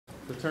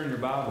So turn your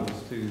Bibles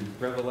to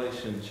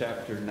Revelation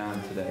chapter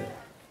 9 today.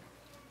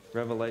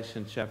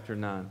 Revelation chapter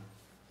 9.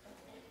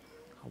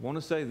 I want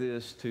to say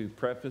this to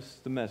preface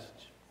the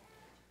message.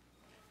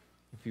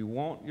 If you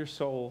want your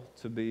soul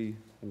to be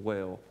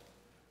well,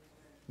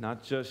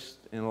 not just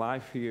in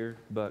life here,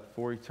 but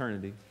for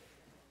eternity,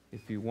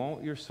 if you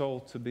want your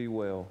soul to be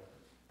well,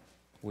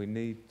 we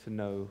need to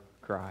know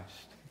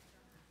Christ.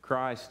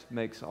 Christ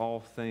makes all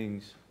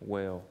things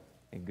well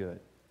and good.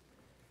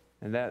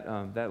 And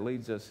that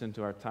leads us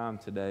into our time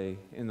today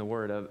in the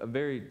Word. A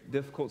very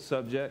difficult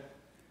subject.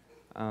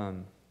 I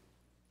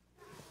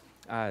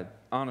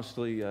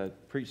honestly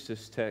preached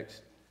this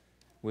text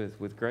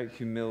with great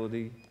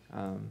humility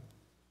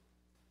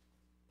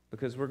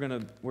because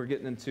we're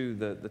getting into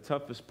the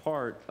toughest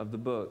part of the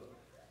book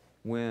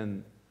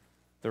when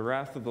the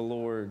wrath of the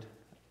Lord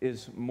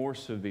is more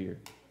severe,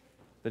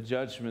 the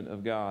judgment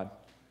of God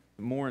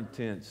more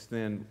intense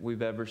than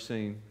we've ever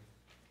seen.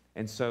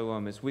 And so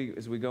as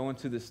we go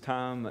into this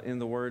time in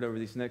the Word over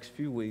these next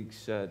few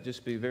weeks,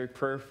 just be very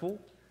prayerful.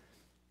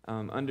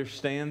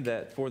 Understand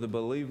that for the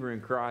believer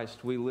in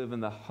Christ, we live in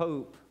the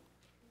hope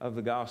of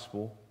the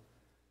gospel.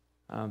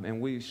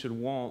 And we should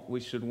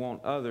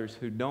want others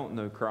who don't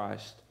know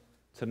Christ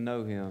to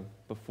know Him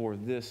before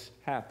this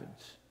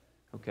happens.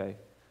 Okay?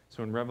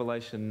 So in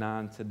Revelation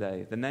 9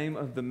 today, the name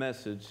of the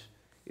message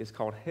is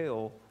called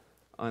Hell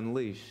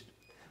Unleashed.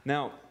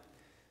 Now,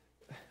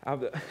 I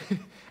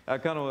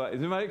kind of, is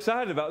anybody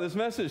excited about this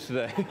message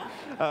today?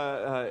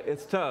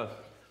 It's tough.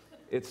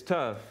 It's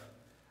tough.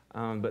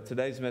 But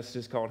today's message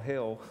is called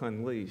Hell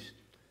Unleashed.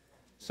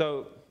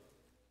 So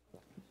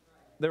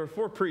there were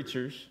 4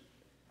 preachers.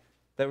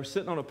 They were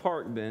sitting on a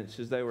park bench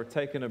as they were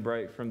taking a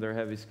break from their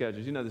heavy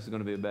schedules. You know this is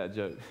going to be a bad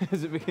joke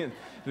as it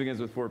begins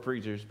with 4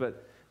 preachers.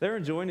 But they're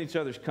enjoying each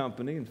other's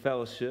company and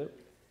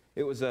fellowship.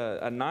 It was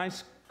a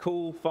nice,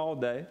 cool fall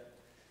day.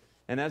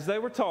 And as they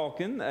were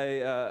talking,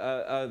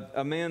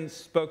 a man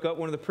spoke up,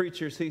 one of the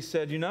preachers. He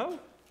said, you know,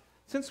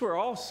 since we're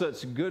all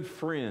such good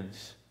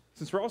friends,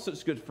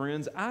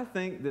 I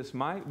think this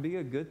might be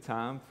a good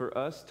time for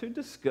us to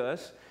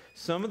discuss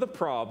some of the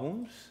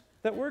problems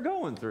that we're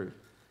going through.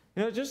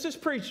 You know, just as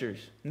preachers.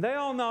 And they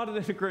all nodded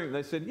in agreement.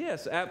 They said,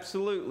 yes,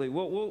 absolutely.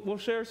 We'll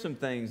share some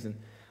things. And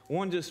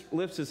one just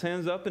lifts his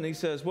hands up and he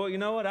says, well, you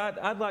know what?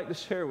 I'd like to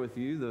share with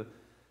you the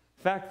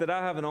fact that I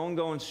have an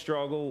ongoing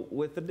struggle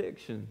with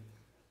addiction.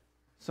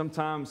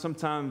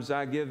 Sometimes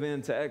I give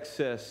in to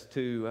excess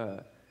to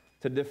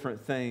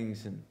different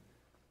things, and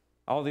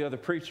all the other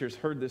preachers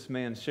heard this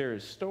man share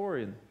his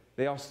story, and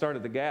they all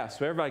started to gasp.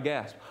 So everybody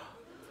gasped.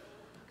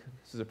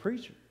 This is a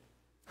preacher.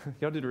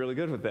 Y'all did really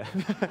good with that.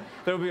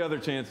 There'll be other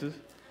chances.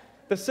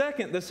 The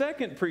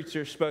second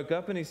preacher spoke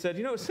up, and he said,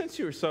 you know, since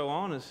you were so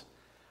honest,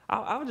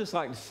 I would just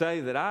like to say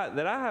that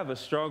I have a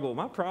struggle.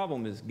 My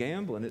problem is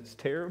gambling. It's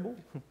terrible.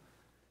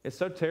 It's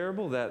so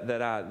terrible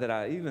that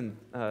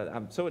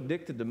I'm so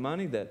addicted to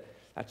money that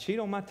I cheat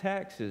on my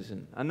taxes.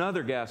 And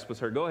another gasp was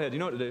heard. Go ahead. You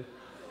know what to do.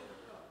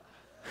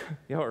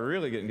 Y'all are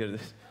really getting good at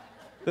this.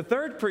 The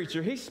third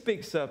preacher, he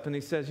speaks up and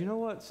he says, you know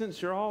what?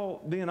 Since you're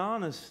all being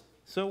honest,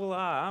 so will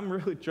I. I'm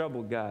really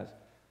troubled, guys,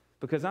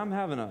 because I'm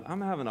having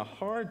a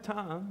hard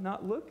time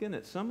not looking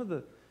at some of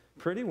the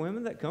pretty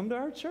women that come to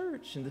our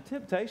church, and the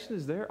temptation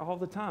is there all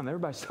the time.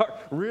 Everybody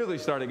really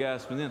started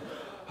gasping then.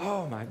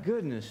 Oh my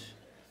goodness.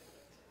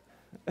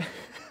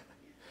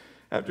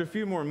 After a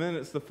few more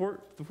minutes, the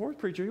fourth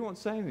preacher, he won't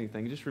say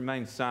anything. He just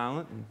remains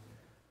silent.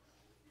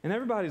 And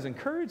everybody's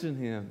encouraging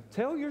him.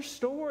 Tell your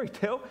story.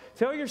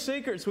 Tell your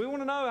secrets. We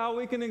want to know how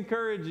we can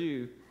encourage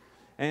you.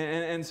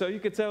 And so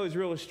you could tell he's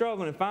really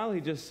struggling. And finally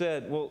he just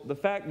said, well, the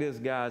fact is,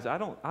 guys, I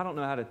don't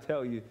know how to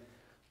tell you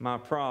my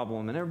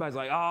problem. And everybody's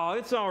like, oh,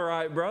 it's all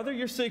right, brother.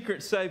 Your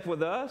secret's safe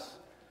with us.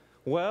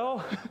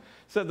 Well,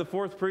 said the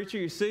fourth preacher,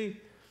 you see,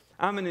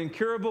 I'm an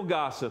incurable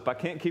gossip. I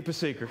can't keep a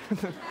secret.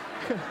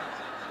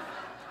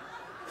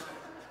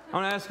 I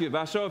want to ask you,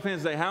 by show of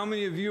hands today, how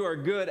many of you are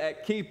good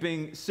at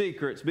keeping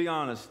secrets? Be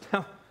honest.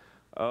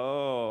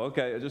 Oh,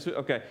 okay.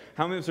 Okay.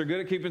 How many of us are good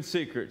at keeping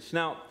secrets?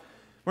 Now,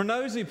 we're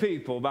nosy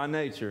people by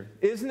nature.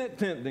 Isn't it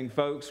tempting,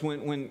 folks,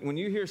 when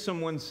you hear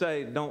someone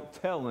say, don't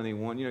tell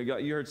anyone? You know,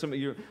 you heard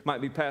somebody, you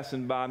might be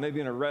passing by,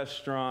 maybe in a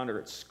restaurant or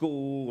at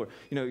school, or,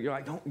 you know, you're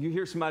like, you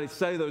hear somebody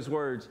say those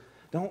words,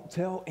 don't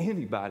tell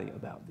anybody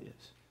about this.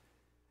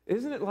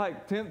 Isn't it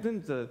like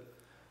tempting to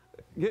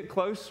get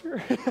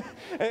closer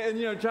and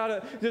you know, try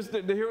to just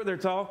to hear what they're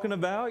talking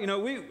about? You know,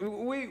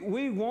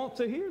 we want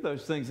to hear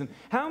those things. And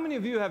how many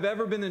of you have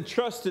ever been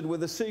entrusted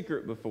with a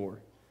secret before?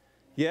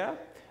 Yeah?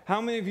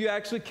 How many of you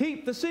actually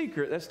keep the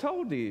secret that's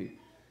told to you?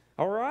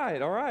 All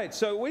right.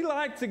 So we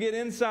like to get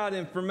inside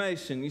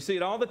information. You see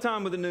it all the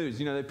time with the news.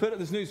 You know, they put up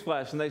this news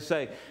flash and they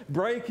say,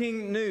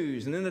 breaking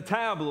news. And then the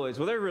tabloids,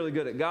 well, they're really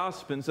good at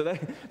gossiping, so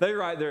they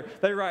write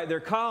their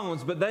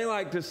columns, but they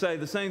like to say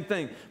the same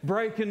thing.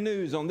 Breaking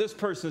news on this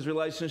person's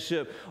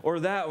relationship or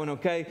that one,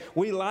 okay?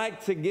 We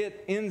like to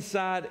get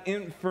inside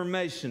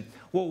information.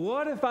 Well,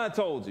 what if I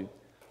told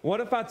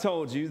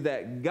you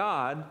that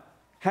God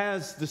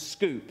has the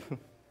scoop?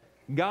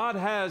 God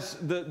has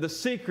the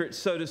secret,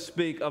 so to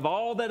speak, of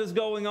all that is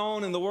going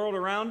on in the world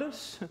around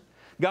us.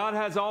 God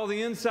has all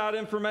the inside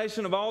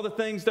information of all the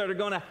things that are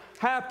going to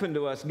happen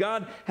to us.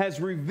 God has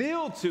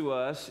revealed to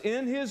us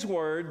in His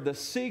Word the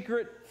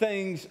secret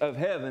things of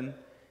heaven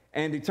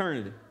and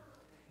eternity.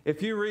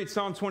 If you read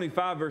Psalm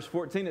 25, verse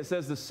 14, it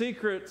says, "The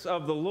secrets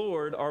of the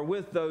Lord are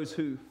with those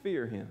who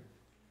fear Him."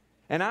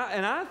 And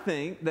I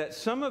think that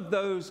some of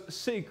those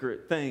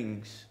secret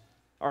things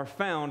are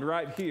found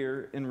right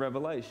here in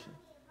Revelation.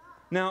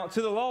 Now,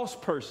 to the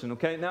lost person,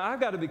 okay, now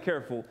I've got to be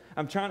careful.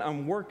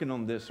 I'm working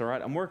on this, all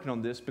right? I'm working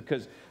on this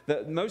because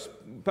most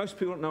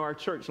people don't know our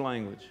church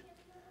language.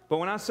 But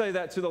when I say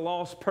that to the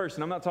lost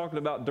person, I'm not talking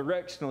about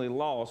directionally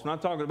lost. I'm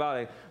not talking about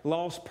a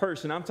lost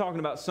person. I'm talking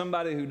about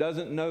somebody who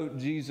doesn't know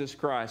Jesus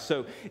Christ.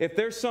 So if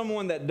there's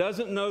someone that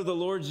doesn't know the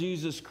Lord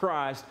Jesus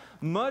Christ,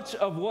 much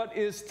of what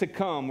is to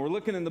come, we're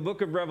looking in the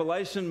book of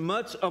Revelation,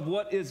 much of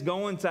what is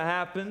going to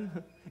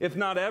happen, if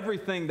not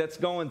everything that's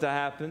going to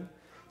happen,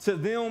 to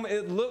them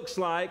it looks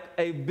like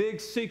a big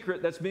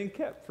secret that's being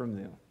kept from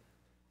them.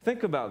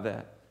 Think about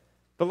that.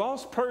 The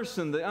lost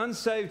person, the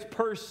unsaved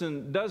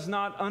person, does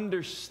not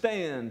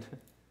understand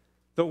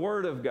the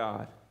Word of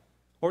God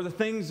or the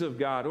things of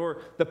God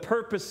or the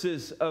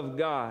purposes of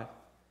God.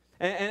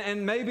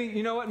 And maybe,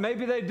 you know what,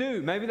 maybe they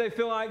do. Maybe they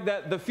feel like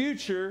that the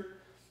future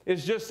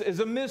is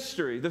a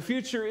mystery. The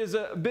future is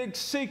a big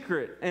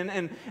secret.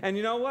 And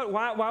you know what,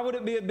 why would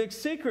it be a big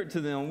secret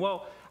to them?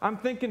 Well, I'm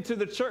thinking to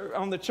the church,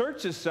 on the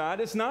church's side,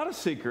 it's not a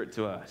secret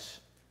to us.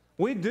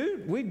 We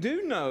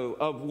do know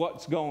of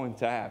what's going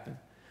to happen.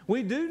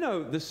 We do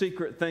know the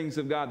secret things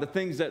of God, the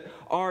things that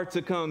are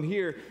to come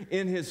here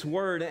in His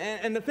Word.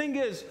 And the thing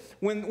is,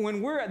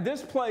 when we're at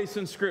this place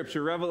in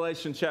Scripture,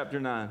 Revelation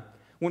chapter 9,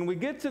 when we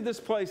get to this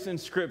place in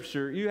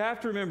Scripture, you have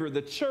to remember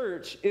the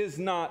church is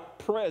not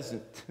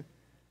present.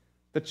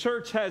 The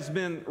church has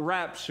been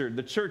raptured.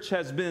 The church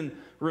has been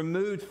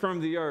removed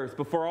from the earth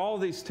before all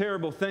these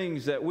terrible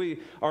things that we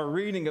are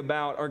reading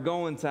about are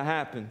going to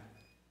happen.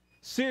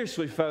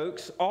 Seriously,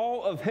 folks,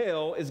 all of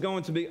hell is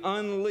going to be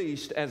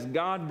unleashed as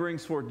God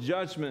brings forth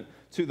judgment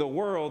to the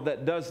world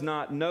that does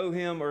not know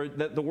Him, or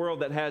that the world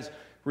that has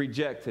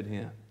rejected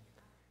Him.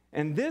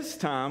 And this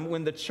time,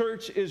 when the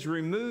church is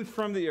removed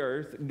from the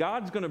earth,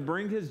 God's going to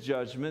bring His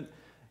judgment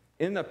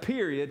in a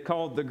period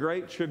called the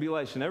Great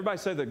Tribulation. Everybody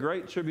say the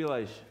Great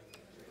Tribulation.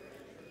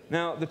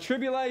 Now, the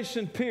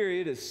tribulation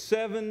period is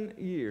 7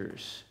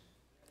 years.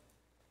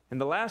 In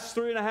the last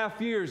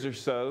 3.5 years or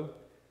so,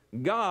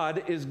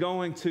 God is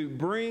going to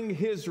bring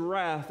His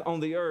wrath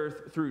on the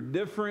earth through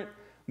different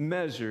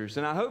measures.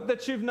 And I hope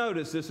that you've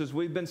noticed this as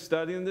we've been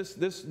studying this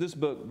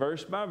book,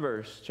 verse by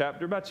verse,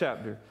 chapter by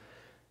chapter.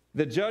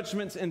 The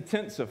judgments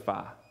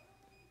intensify.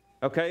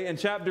 Okay, in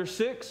chapter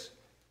 6,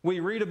 we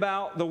read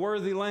about the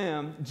worthy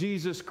Lamb,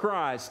 Jesus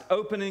Christ,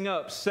 opening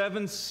up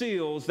 7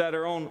 seals that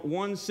are on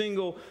one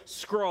single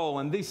scroll.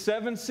 And these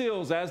 7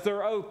 seals, as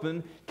they're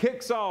open,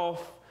 kicks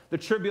off the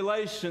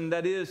tribulation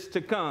that is to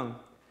come.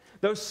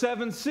 Those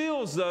 7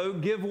 seals, though,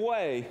 give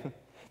way.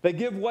 They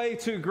give way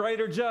to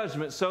greater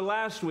judgment. So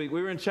last week,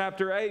 we were in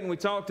chapter 8, and we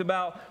talked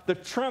about the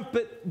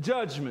trumpet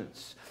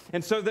judgments.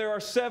 And so there are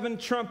 7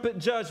 trumpet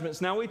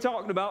judgments. Now, we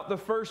talked about the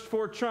first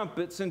 4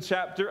 trumpets in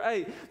chapter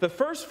 8. The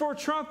first 4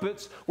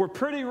 trumpets were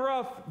pretty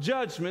rough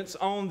judgments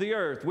on the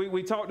earth.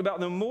 We talked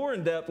about them more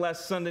in depth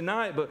last Sunday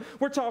night, but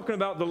we're talking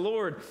about the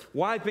Lord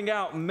wiping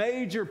out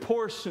major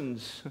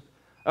portions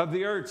of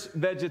the earth's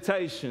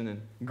vegetation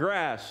and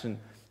grass and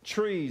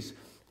trees.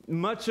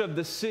 Much of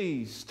the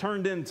seas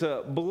turned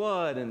into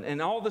blood,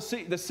 and all the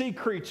sea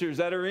creatures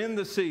that are in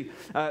the sea,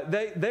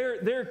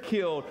 they're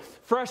killed.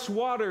 Fresh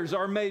waters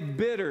are made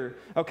bitter.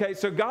 Okay,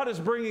 so God is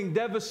bringing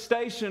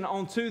devastation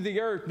onto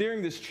the earth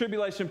during this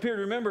tribulation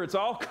period. Remember, it's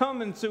all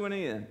coming to an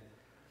end.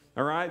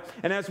 All right?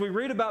 And as we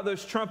read about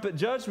those trumpet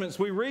judgments,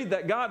 we read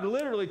that God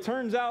literally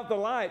turns out the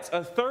lights.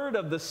 1/3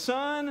 of the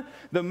sun,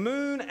 the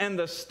moon, and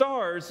the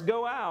stars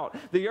go out.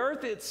 The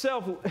earth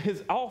itself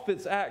is off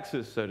its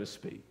axis, so to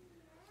speak.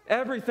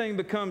 Everything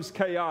becomes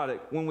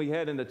chaotic when we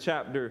head into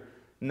chapter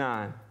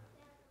 9.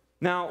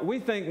 Now, we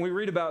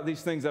read about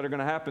these things that are going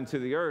to happen to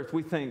the earth,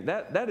 we think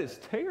that is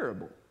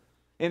terrible.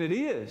 And it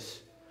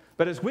is.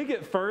 But as we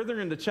get further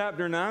into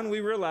chapter 9,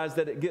 we realize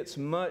that it gets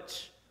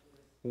much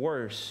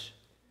worse.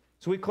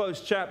 So we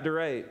close chapter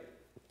 8.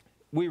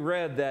 We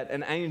read that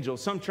an angel,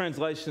 some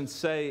translations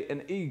say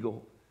an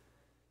eagle.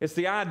 It's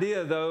the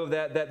idea, though,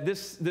 that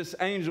this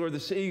angel or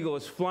this eagle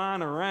is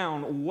flying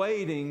around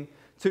waiting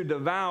to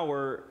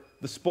devour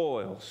the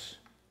spoils.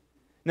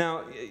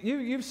 Now,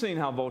 you've seen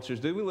how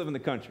vultures do. We live in the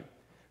country.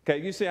 Okay,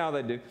 you see how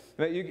they do.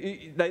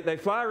 They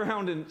fly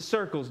around in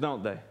circles,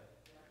 don't they?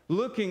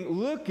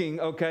 Looking,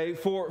 okay,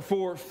 for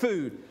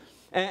food.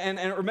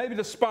 Or maybe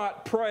to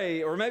spot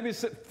prey, or maybe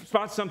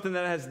spot something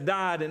that has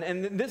died.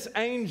 And this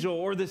angel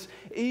or this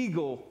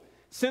eagle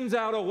sends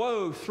out a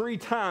woe 3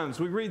 times.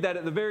 We read that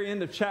at the very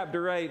end of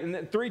chapter 8. And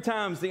then 3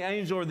 times the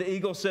angel or the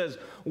eagle says,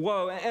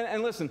 woe.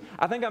 And listen,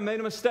 I think I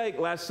made a mistake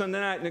last Sunday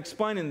night in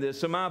explaining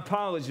this, so my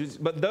apologies.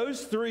 But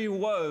those 3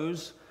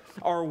 woes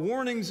are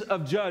warnings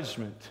of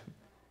judgment.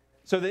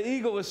 So the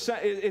eagle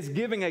is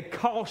giving a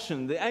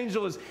caution. The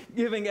angel is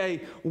giving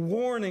a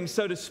warning,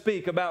 so to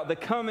speak, about the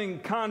coming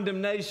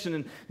condemnation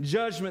and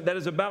judgment that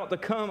is about to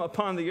come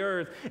upon the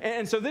earth.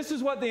 And so this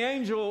is what the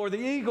angel or the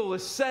eagle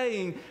is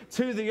saying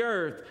to the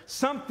earth.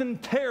 Something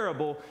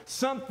terrible,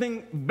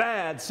 something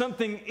bad,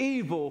 something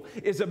evil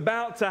is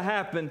about to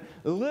happen.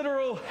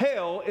 Literal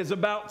hell is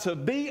about to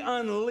be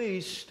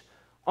unleashed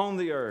on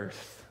the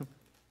earth.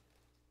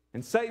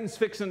 And Satan's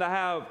fixing to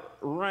have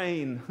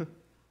reign.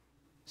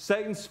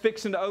 Satan's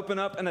fixing to open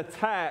up an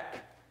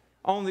attack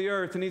on the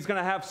earth, and he's going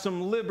to have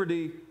some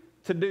liberty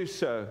to do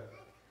so.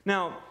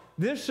 Now,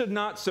 this should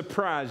not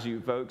surprise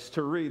you, folks,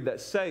 to read that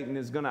Satan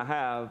is going to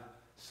have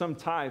some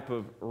type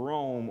of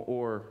roam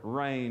or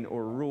reign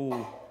or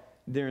rule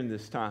during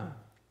this time.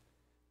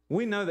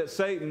 We know that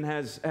Satan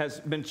has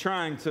been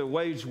trying to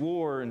wage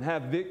war and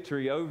have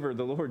victory over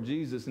the Lord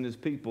Jesus and his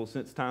people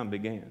since time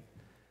began.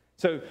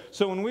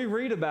 So when we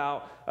read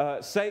about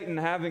Satan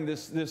having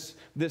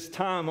this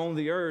time on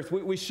the earth,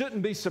 we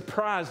shouldn't be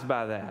surprised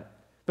by that,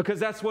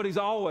 because that's what he's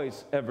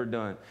always ever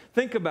done.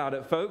 Think about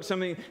it, folks. I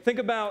mean, think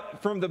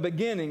about from the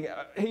beginning.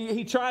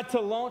 He tried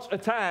to launch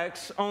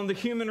attacks on the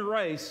human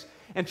race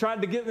and tried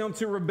to get them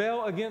to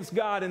rebel against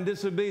God in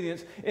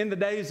disobedience in the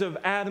days of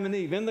Adam and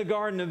Eve, in the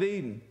Garden of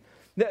Eden.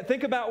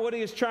 Think about what he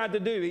has tried to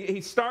do.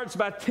 He starts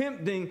by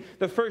tempting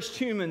the first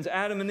humans,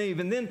 Adam and Eve,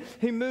 and then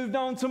he moved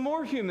on to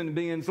more human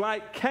beings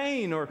like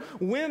Cain or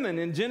women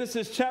in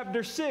Genesis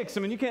chapter 6.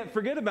 I mean, you can't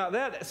forget about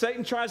that.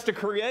 Satan tries to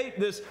create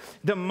this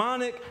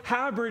demonic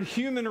hybrid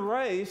human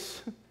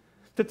race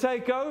to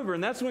take over,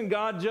 and that's when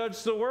God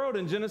judged the world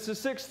in Genesis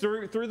 6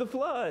 through the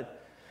flood.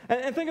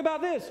 And think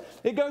about this.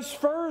 It goes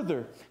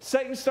further.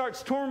 Satan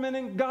starts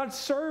tormenting God's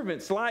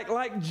servants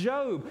like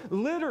Job,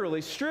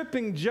 literally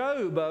stripping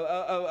Job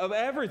of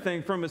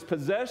everything from his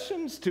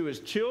possessions to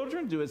his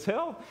children to his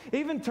health.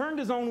 Even turned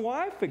his own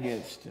wife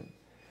against him.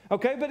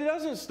 Okay, but it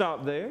doesn't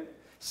stop there.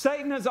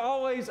 Satan has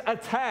always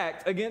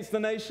attacked against the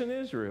nation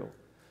Israel.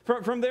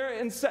 From their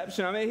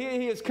inception, I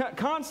mean, he has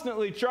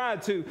constantly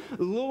tried to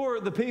lure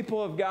the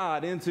people of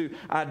God into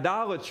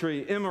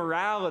idolatry,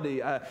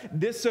 immorality,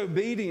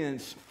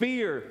 disobedience,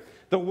 fear,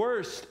 the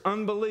worst,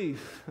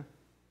 unbelief.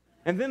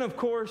 And then, of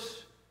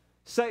course,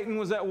 Satan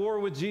was at war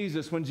with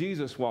Jesus when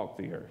Jesus walked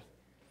the earth.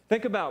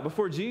 Think about,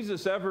 before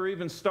Jesus ever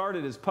even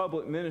started his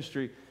public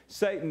ministry,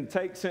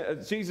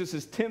 Jesus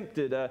is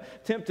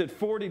tempted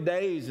 40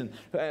 days and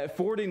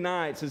 40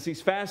 nights as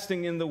he's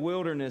fasting in the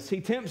wilderness. He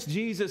tempts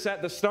Jesus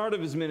at the start of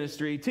his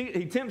ministry.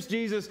 He tempts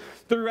Jesus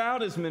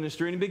throughout his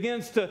ministry, and he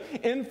begins to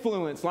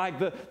influence like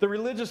the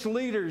religious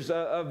leaders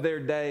of their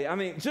day. I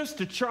mean, just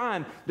to try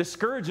and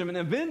discourage him, and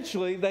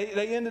eventually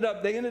they ended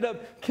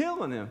up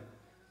killing him.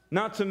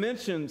 Not to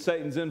mention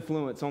Satan's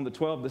influence on the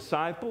 12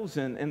 disciples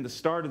and the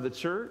start of the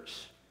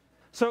church.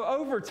 So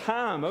over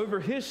time, over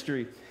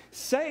history,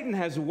 Satan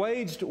has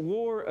waged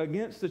war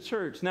against the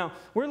church. Now,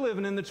 we're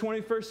living in the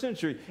 21st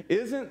century.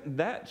 Isn't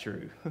that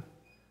true?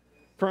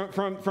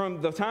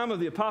 From the time of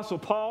the Apostle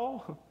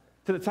Paul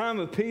to the time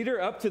of Peter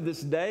up to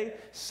this day,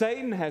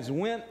 Satan has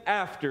went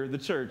after the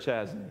church,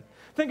 hasn't he?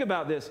 Think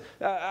about this.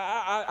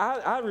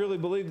 I really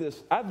believe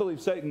this. I believe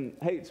Satan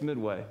hates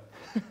Midway.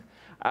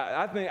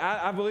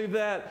 I believe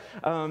that.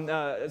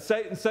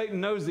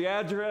 Satan knows the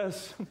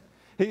address.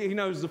 He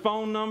knows the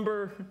phone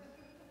number.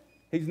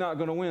 He's not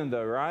going to win,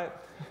 though, right?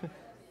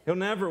 He'll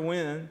never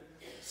win.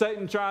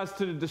 Satan tries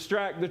to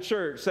distract the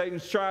church.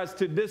 Satan tries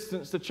to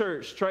distance the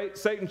church.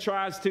 Satan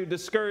tries to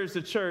discourage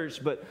the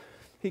church, but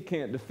he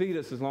can't defeat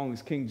us as long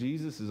as King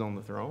Jesus is on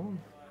the throne.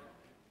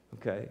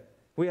 Okay?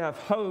 We have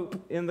hope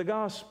in the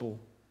gospel.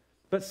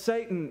 But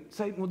Satan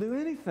will do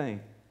anything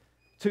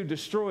to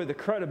destroy the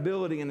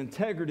credibility and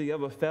integrity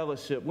of a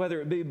fellowship, whether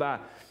it be by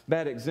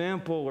bad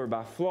example or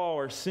by flaw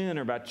or sin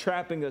or by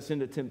trapping us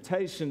into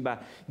temptation, by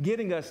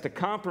getting us to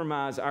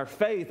compromise our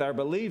faith, our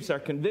beliefs, our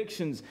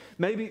convictions.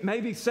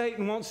 Maybe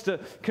Satan wants to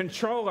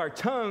control our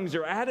tongues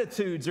or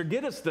attitudes or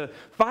get us to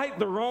fight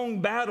the wrong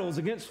battles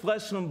against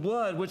flesh and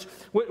blood, which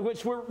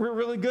we're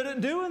really good at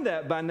doing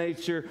that by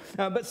nature.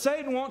 But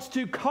Satan wants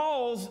to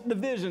cause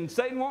division.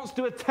 Satan wants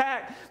to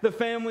attack the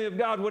family of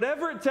God.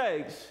 Whatever it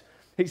takes,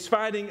 he's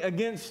fighting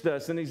against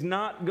us, and he's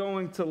not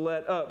going to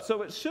let up.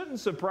 So it shouldn't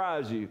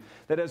surprise you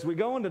that as we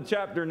go into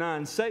chapter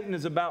 9, Satan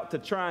is about to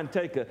try and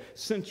take a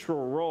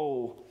central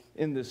role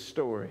in this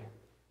story.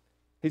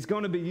 He's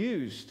going to be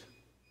used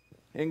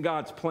in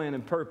God's plan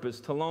and purpose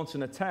to launch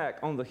an attack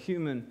on the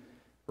human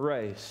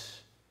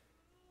race.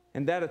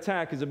 And that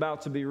attack is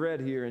about to be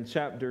read here in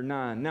chapter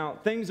 9. Now,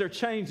 things are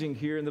changing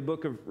here in the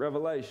book of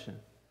Revelation.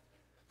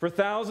 For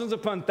thousands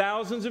upon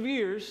thousands of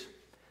years,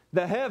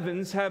 the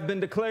heavens have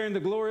been declaring the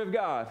glory of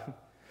God.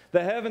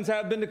 The heavens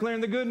have been declaring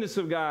the goodness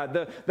of God.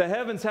 The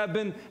heavens have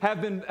been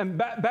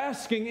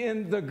basking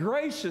in the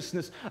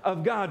graciousness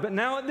of God. But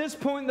now at this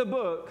point in the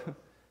book,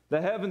 the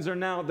heavens are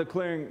now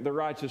declaring the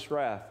righteous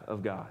wrath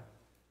of God.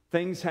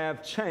 Things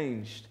have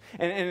changed.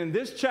 And in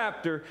this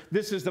chapter,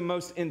 this is the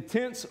most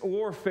intense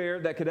warfare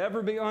that could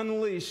ever be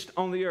unleashed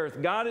on the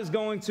earth. God is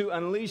going to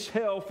unleash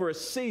hell for a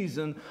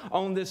season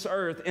on this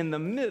earth in the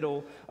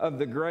middle of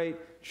the great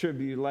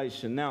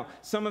tribulation. Now,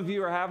 some of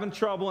you are having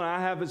trouble, and I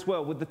have as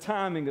well, with the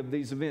timing of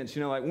these events.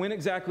 You know, like, when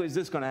exactly is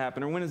this going to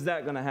happen, or when is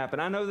that going to happen?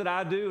 I know that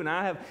I do, and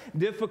I have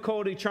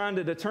difficulty trying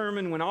to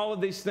determine when all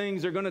of these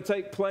things are going to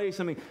take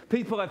place. I mean,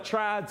 people have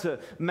tried to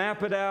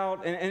map it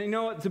out, and you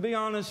know what, to be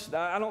honest,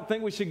 I don't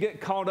think we should get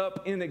caught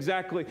up in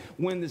exactly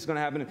when this is going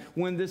to happen,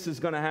 when this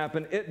is going to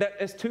happen.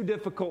 It's too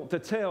difficult to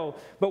tell,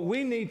 but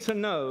we need to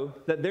know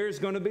that there's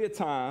going to be a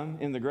time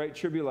in the Great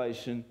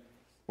Tribulation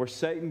where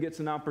Satan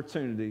gets an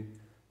opportunity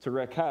to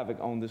wreak havoc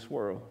on this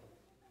world.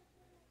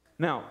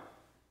 Now,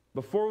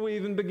 before we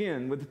even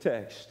begin with the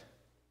text,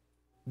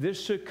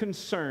 this should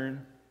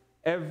concern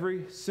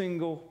every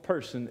single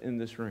person in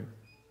this room.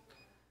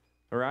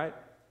 All right?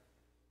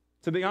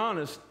 To be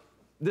honest,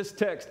 this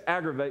text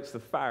aggravates the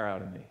fire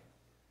out of me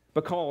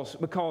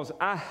because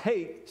I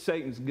hate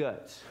Satan's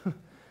guts.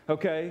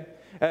 Okay?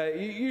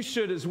 You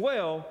should as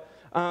well,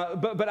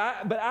 but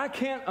I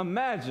can't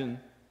imagine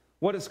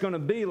what it's going to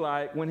be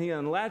like when he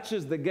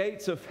unlatches the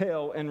gates of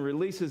hell and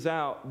releases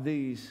out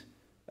these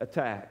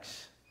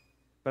attacks.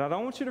 But I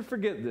don't want you to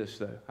forget this,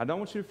 though. I don't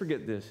want you to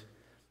forget this.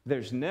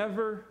 There's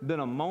never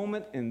been a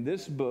moment in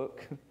this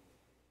book,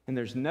 and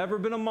there's never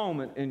been a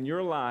moment in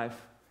your life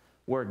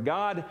where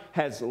God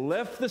has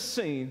left the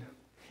scene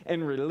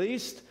and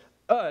released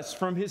us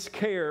from his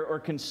care or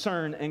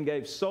concern and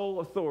gave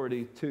sole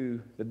authority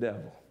to the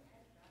devil.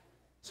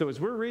 So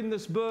as we're reading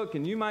this book,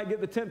 and you might get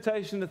the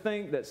temptation to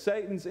think that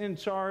Satan's in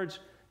charge,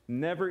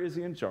 never is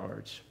he in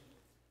charge.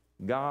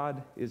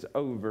 God is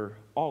over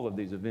all of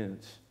these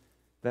events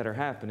that are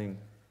happening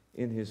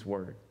in his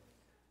word.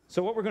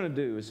 So what we're going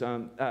to do is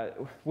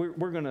we're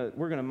going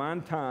to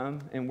mind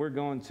time, and we're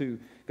going to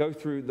go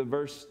through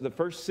the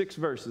first 6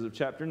 verses of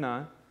chapter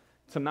 9.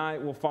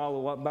 Tonight we'll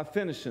follow up by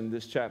finishing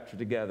this chapter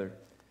together.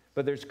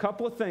 But there's a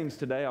couple of things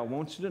today I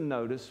want you to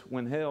notice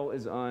when hell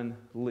is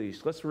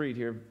unleashed. Let's read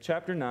here,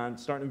 chapter 9,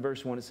 starting in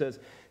verse 1. It says,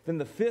 "Then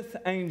the 5th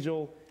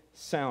angel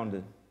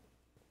sounded,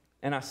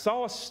 and I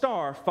saw a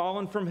star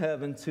fallen from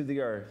heaven to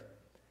the earth.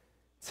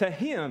 To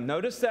him,"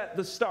 notice that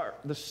the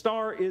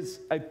star is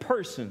a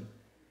person.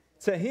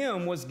 "To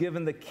him was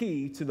given the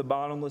key to the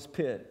bottomless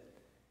pit.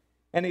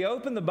 And he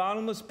opened the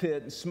bottomless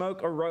pit, and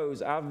smoke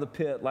arose out of the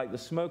pit like the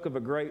smoke of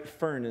a great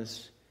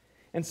furnace.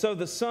 And so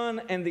the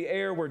sun and the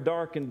air were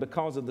darkened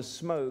because of the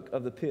smoke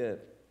of the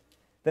pit.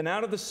 Then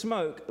out of the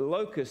smoke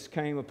locusts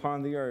came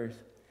upon the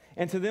earth.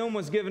 And to them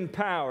was given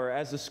power,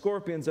 as the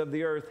scorpions of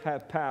the earth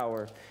have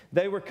power.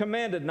 They were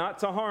commanded not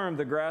to harm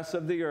the grass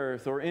of the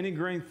earth, or any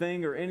green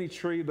thing, or any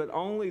tree, but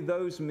only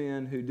those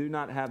men who do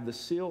not have the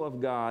seal of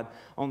God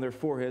on their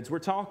foreheads." We're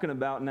talking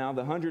about now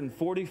the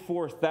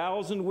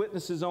 144,000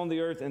 witnesses on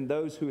the earth and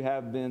those who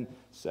have been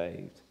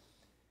saved.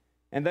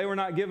 "And they were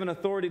not given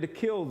authority to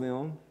kill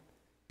them,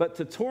 but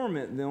to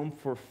torment them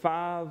for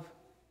 5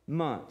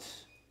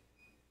 months.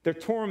 Their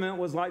torment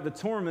was like the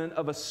torment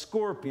of a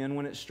scorpion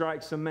when it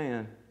strikes a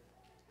man.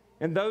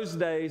 In those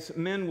days,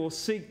 men will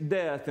seek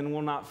death and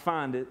will not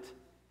find it.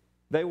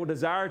 They will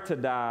desire to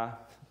die,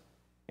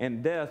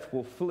 and death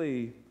will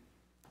flee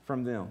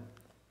from them."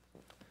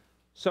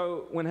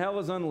 So when hell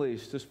is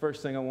unleashed, this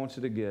first thing I want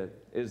you to get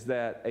is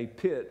that a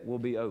pit will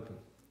be open.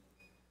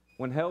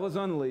 When hell is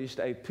unleashed,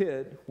 a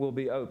pit will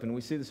be open. We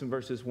see this in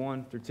verses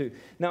 1 through 2.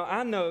 Now,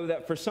 I know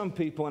that for some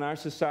people in our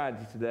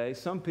society today,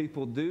 some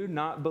people do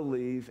not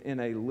believe in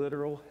a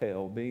literal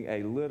hell, being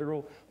a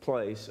literal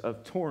place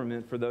of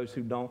torment for those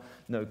who don't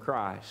know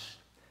Christ.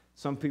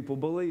 Some people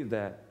believe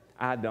that.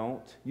 I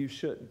don't. You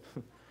shouldn't.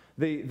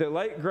 The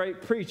late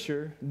great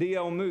preacher,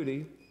 D.L.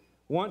 Moody,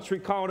 once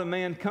recalled a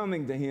man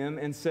coming to him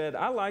and said,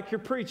 "I like your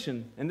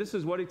preaching." And this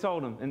is what he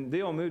told him. And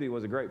D.L. Moody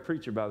was a great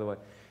preacher, by the way.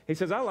 He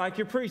says, "I like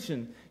your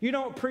preaching. You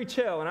don't preach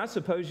hell, and I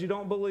suppose you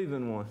don't believe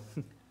in one."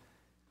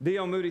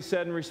 D.L. Moody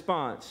said in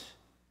response,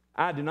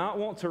 "I do not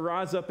want to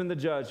rise up in the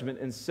judgment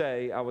and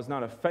say I was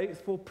not a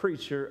faithful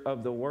preacher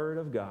of the Word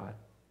of God.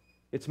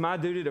 It's my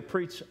duty to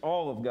preach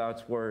all of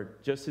God's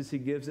Word, just as He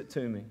gives it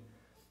to me.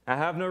 I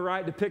have no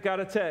right to pick out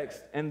a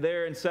text and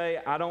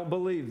say, I don't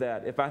believe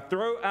that. If I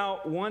throw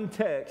out one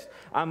text,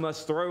 I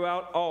must throw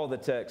out all the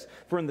texts.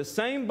 For in the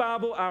same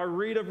Bible I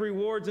read of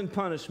rewards and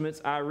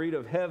punishments, I read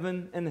of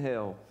heaven and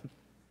hell."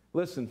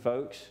 Listen,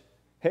 folks,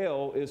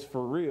 hell is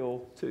for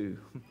real too.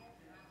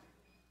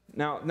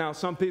 Now,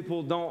 some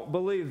people don't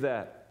believe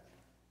that.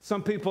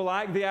 Some people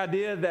like the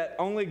idea that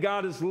only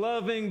God is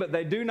loving, but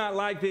they do not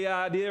like the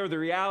idea or the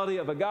reality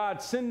of a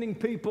God sending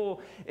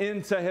people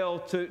into hell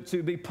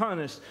to be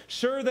punished.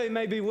 Sure, they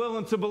may be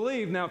willing to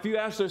believe. Now, if you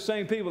ask those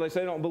same people, they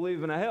say they don't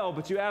believe in a hell,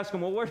 but you ask them,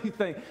 well, where do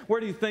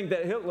you think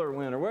that Hitler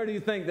went? Or where do you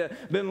think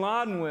that bin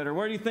Laden went? Or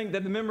where do you think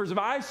that the members of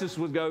ISIS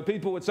would go?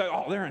 People would say,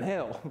 oh, they're in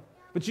hell.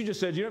 But you just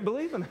said you don't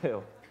believe in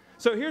hell.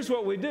 So here's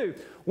what we do.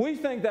 We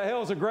think that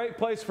hell is a great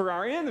place for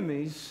our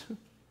enemies,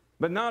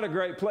 but not a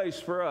great place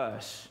for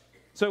us.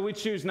 So we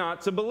choose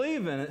not to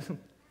believe in it.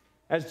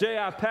 As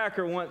J.I.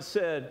 Packer once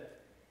said,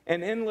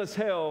 an endless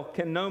hell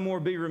can no more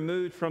be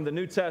removed from the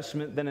New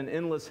Testament than an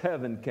endless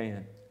heaven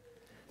can.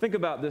 Think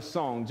about this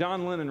song.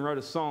 John Lennon wrote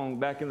a song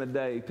back in the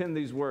day. He penned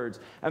these words.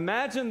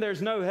 Imagine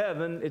there's no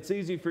heaven. It's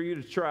easy for you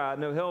to try.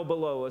 No hell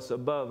below us,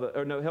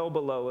 no hell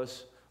below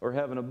us or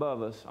heaven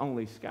above us,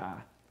 only sky.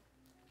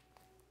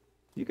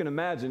 You can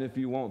imagine if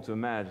you want to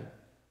imagine.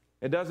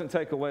 It doesn't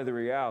take away the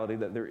reality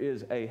that there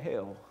is a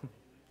hell.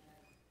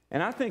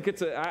 And I think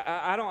it's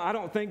I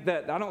don't think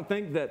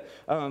that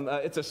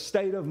it's a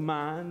state of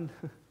mind.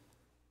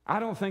 I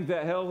don't think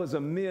that hell is a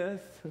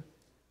myth.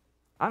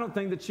 I don't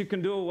think that you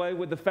can do away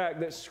with the fact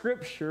that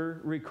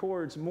Scripture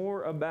records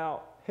more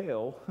about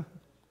hell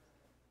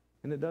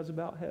than it does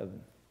about heaven.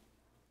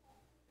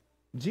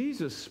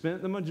 Jesus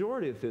spent the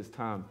majority of his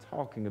time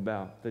talking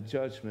about the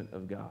judgment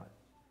of God.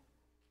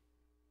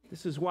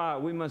 This is why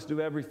we must do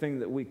everything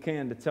that we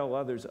can to tell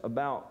others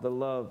about the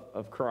love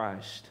of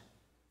Christ,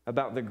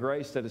 about the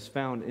grace that is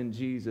found in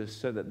Jesus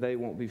so that they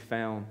won't be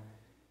found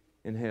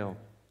in hell.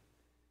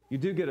 You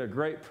do get a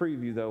great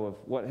preview, though, of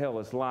what hell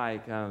is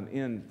like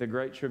in the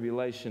Great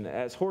Tribulation.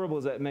 As horrible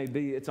as that may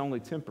be, it's only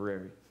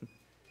temporary,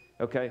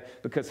 okay?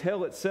 Because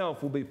hell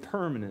itself will be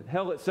permanent.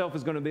 Hell itself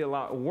is going to be a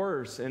lot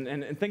worse.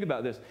 And think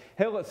about this.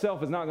 Hell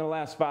itself is not going to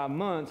last 5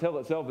 months. Hell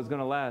itself is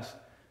going to last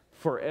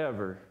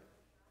forever.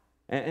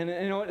 And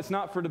you know what? It's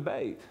not for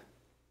debate.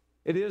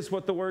 It is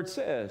what the Word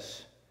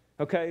says.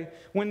 Okay,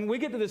 when we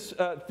get to this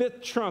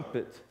fifth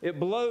trumpet, it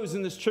blows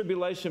in this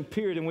tribulation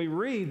period, and we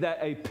read that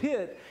a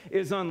pit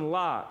is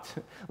unlocked.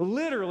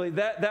 Literally,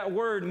 that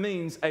word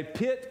means a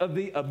pit of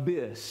the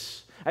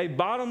abyss, a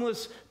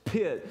bottomless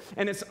pit.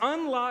 And it's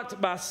unlocked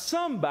by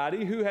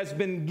somebody who has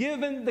been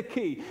given the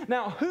key.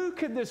 Now, who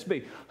could this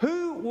be?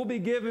 Who will be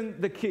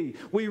given the key?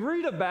 We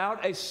read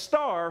about a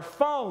star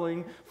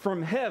falling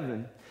from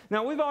heaven.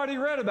 Now, we've already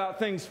read about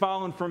things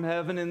falling from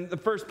heaven in the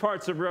first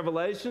parts of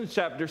Revelation,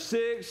 chapter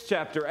 6,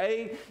 chapter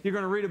 8. You're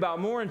going to read about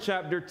more in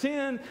chapter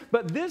 10.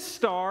 But this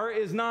star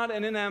is not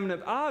an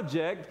inanimate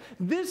object.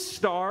 This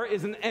star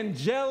is an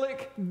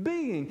angelic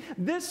being.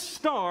 This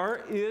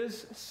star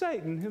is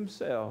Satan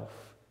himself.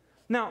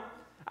 Now,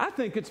 I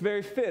think it's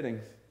very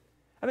fitting.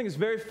 I think it's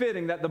very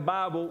fitting that the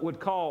Bible would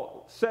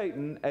call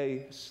Satan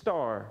a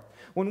star.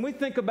 When we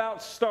think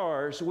about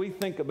stars, we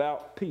think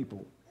about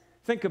people.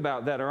 Think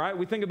about that, all right?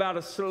 We think about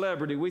a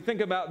celebrity. We think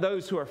about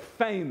those who are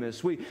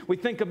famous. We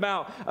think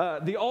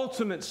about the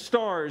ultimate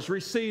stars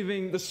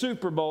receiving the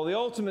Super Bowl. The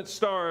ultimate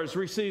stars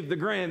receive the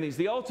Grammys.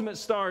 The ultimate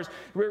stars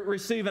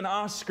receive an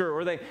Oscar,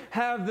 or they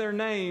have their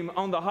name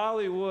on the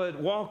Hollywood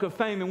Walk of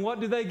Fame. And what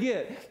do they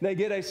get? They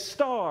get a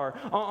star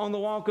on the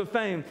Walk of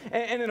Fame.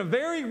 And in a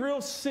very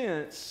real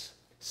sense,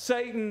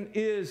 Satan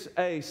is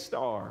a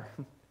star.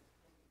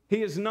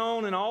 He is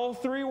known in all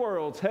three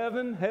worlds,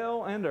 heaven,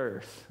 hell, and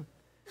earth.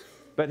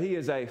 But he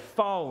is a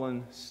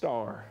fallen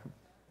star.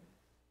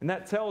 And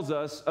that tells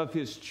us of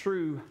his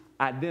true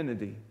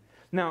identity.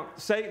 Now,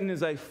 Satan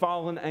is a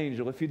fallen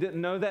angel. If you didn't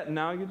know that,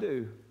 now you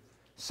do.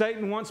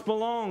 Satan once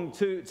belonged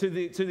to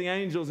the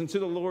angels and to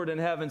the Lord in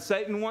heaven.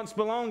 Satan once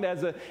belonged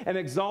as an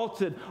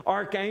exalted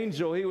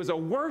archangel. He was a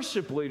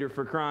worship leader,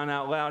 for crying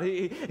out loud.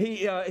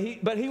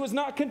 But he was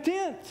not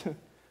content.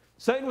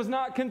 Satan was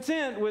not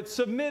content with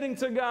submitting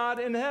to God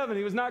in heaven.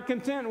 He was not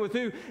content with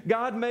who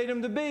God made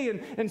him to be.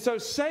 And so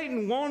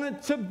Satan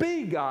wanted to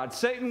be God.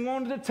 Satan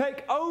wanted to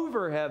take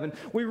over heaven.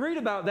 We read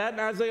about that in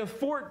Isaiah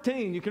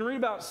 14. You can read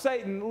about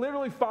Satan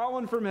literally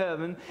falling from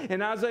heaven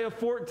in Isaiah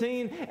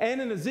 14 and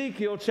in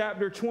Ezekiel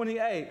chapter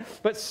 28.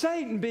 But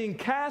Satan being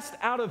cast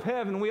out of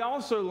heaven, we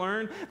also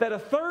learn that a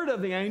third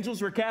of the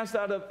angels were cast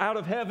out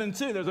of heaven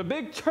too. There's a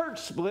big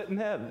church split in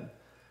heaven.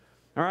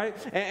 All right?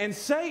 And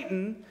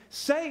Satan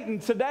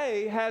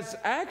today has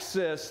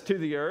access to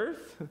the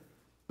earth,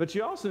 but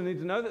you also need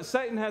to know that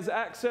Satan has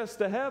access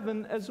to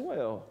heaven as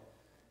well,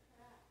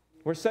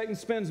 where Satan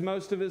spends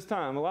most of his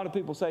time. A lot of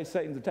people say,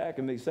 Satan's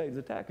attacking me, Satan's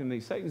attacking me.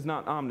 Satan's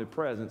not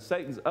omnipresent.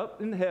 Satan's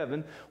up in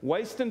heaven,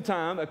 wasting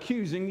time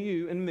accusing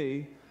you and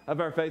me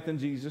of our faith in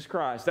Jesus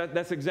Christ.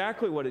 That's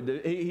exactly what he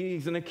does.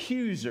 He's an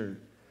accuser.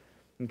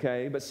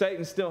 Okay, but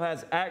Satan still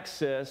has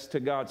access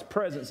to God's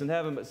presence in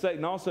heaven, but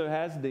Satan also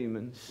has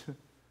demons.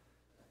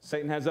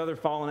 Satan has other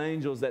fallen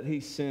angels that he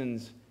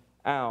sends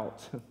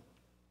out.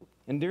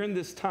 And during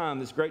this time,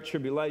 this great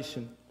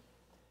tribulation,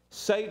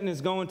 Satan is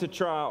going to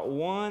try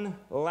one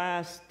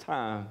last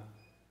time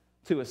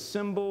to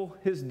assemble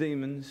his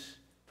demons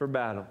for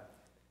battle.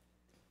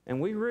 And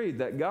we read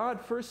that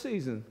God, for a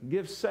season,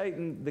 gives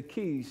Satan the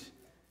keys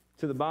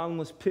to the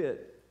bottomless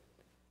pit.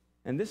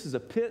 And this is a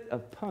pit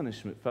of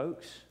punishment,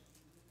 folks.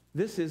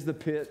 This is the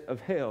pit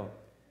of hell.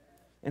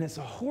 And it's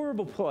a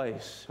horrible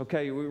place.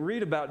 Okay, we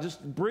read about,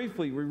 just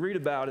briefly, we read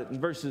about it in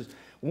verses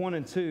 1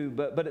 and 2.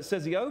 But it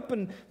says,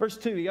 verse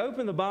 2, he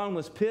opened the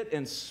bottomless pit,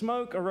 and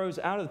smoke arose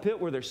out of the pit.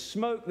 Where there's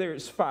smoke, there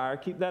is fire.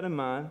 Keep that in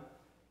mind.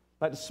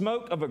 Like the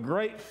smoke of a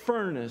great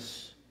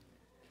furnace.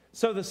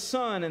 So the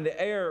sun and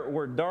the air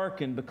were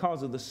darkened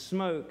because of the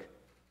smoke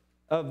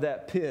of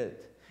that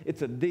pit.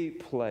 It's a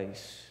deep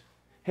place.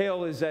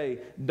 Hell is a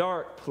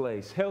dark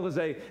place. Hell is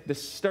a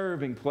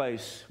disturbing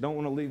place. Don't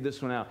want to leave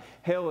this one out.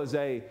 Hell is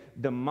a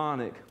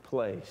demonic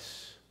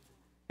place.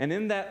 And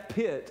in that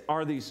pit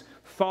are these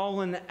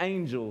fallen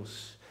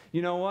angels.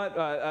 You know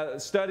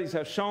what? Studies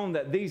have shown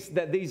that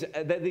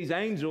these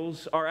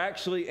angels are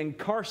actually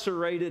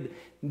incarcerated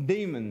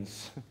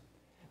demons.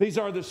 These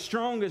are the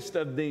strongest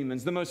of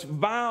demons, the most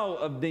vile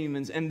of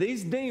demons. And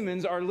these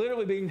demons are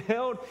literally being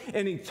held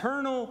in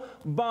eternal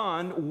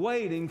bond,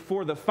 waiting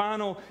for the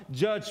final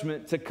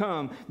judgment to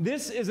come.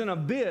 This is an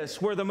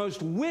abyss where the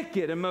most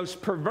wicked and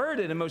most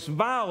perverted and most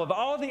vile of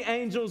all the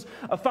angels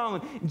have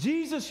fallen.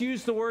 Jesus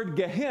used the word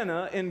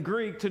Gehenna in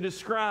Greek to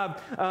describe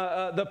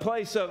the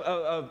place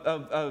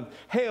of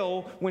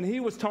hell when he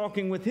was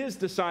talking with his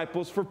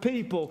disciples for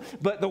people.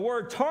 But the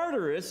word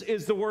Tartarus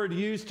is the word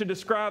used to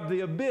describe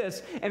the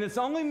abyss. And it's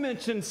only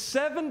mentioned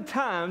 7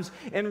 times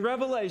in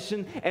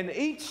Revelation, and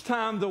each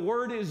time the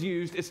word is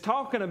used, it's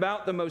talking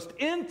about the most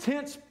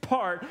intense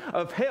part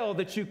of hell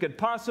that you could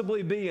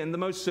possibly be in, the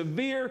most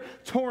severe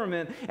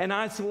torment and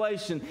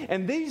isolation.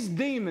 And these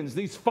demons,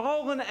 these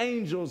fallen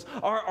angels,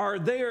 are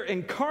there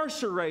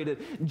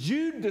incarcerated.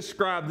 Jude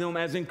described them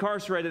as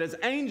incarcerated, as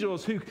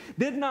angels who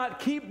did not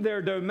keep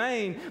their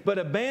domain but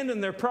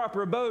abandoned their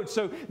proper abode.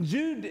 So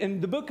Jude, in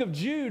the book of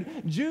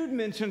Jude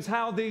mentions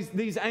how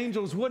these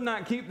angels would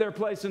not keep their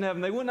place in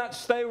heaven. They would not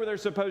stay where they're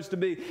supposed to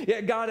be.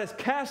 Yet God has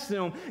cast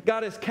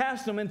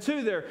them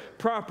into their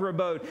proper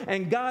abode.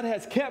 And God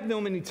has kept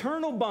them in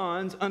eternal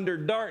bonds under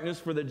darkness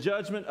for the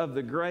judgment of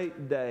the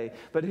great day.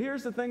 But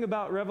here's the thing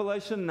about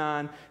Revelation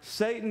 9.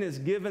 Satan is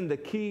given the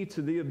key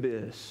to the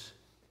abyss.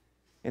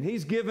 And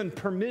he's given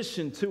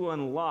permission to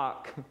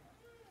unlock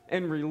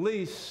and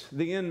release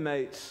the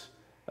inmates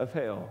of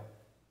hell.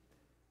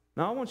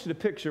 Now, I want you to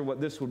picture what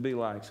this would be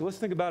like. So let's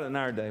think about it in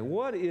our day.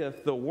 What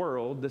if the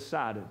world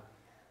decided,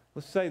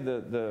 let's say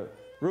the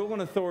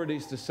ruling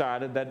authorities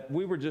decided that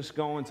we were just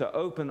going to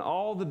open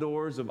all the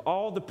doors of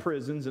all the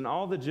prisons and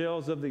all the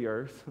jails of the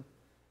earth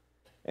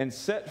and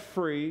set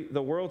free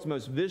the world's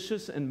most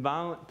vicious and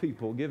violent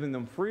people, giving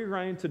them free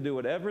rein to do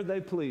whatever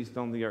they pleased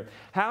on the earth.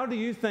 How do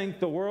you think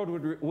the world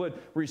would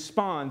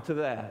respond to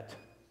that?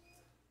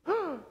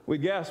 We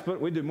gasp, but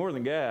we do more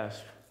than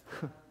gasp.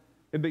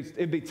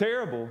 It'd be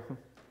terrible.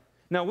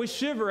 Now, we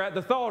shiver at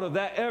the thought of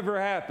that ever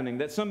happening,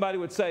 that somebody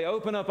would say,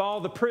 open up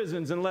all the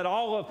prisons and let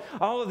all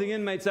of the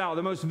inmates out,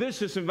 the most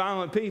vicious and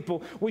violent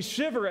people. We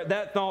shiver at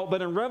that thought,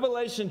 but in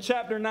Revelation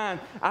chapter 9,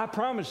 I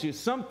promise you,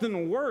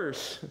 something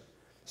worse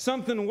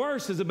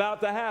is about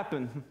to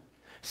happen.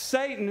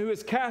 Satan, who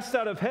is cast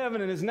out of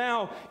heaven and is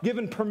now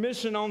given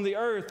permission on the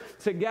earth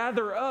to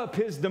gather up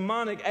his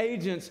demonic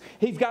agents.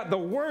 He's got the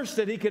worst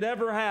that he could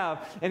ever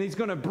have, and he's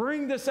going to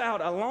bring this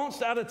out, a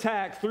launched-out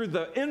attack through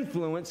the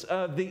influence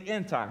of the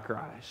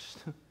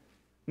Antichrist.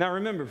 Now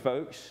remember,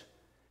 folks,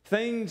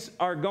 things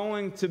are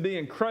going to be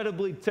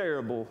incredibly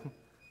terrible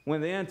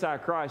when the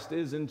Antichrist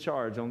is in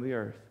charge on the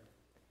earth.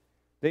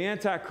 The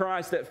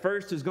Antichrist at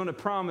first is going to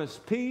promise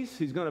peace.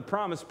 He's going to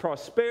promise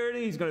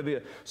prosperity. He's going to be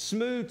a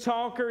smooth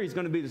talker. He's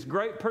going to be this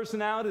great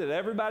personality that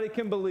everybody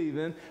can believe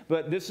in.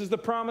 But this is the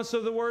promise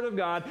of the Word of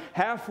God.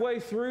 Halfway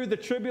through the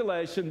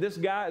tribulation, this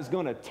guy is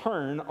going to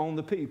turn on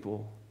the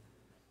people.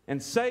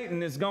 And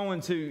Satan is going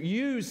to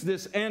use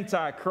this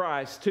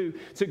Antichrist to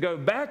go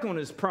back on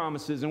his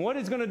promises. And what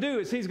he's going to do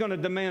is he's going to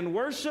demand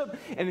worship,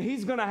 and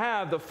he's going to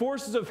have the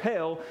forces of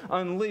hell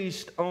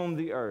unleashed on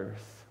the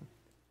earth.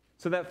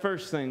 So that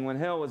first thing, when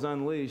hell is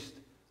unleashed,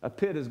 a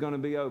pit is going to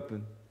be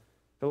open.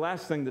 The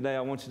last thing today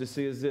I want you to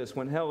see is this.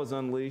 When hell is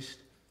unleashed,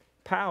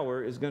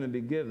 power is going to be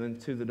given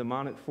to the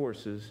demonic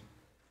forces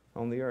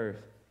on the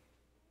earth.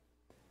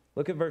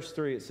 Look at verse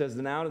 3. It says,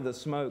 then out of the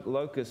smoke,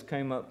 locusts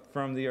came up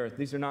from the earth.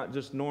 These are not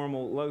just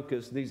normal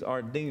locusts. These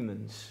are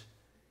demons.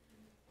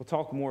 We'll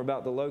talk more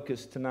about the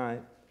locusts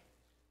tonight.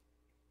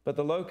 But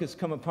the locusts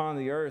come upon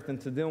the earth, and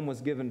to them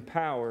was given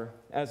power,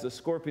 as the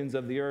scorpions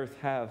of the earth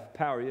have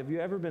power. Have you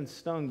ever been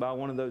stung by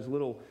one of those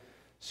little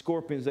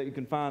scorpions that you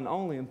can find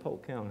only in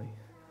Polk County?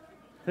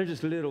 They're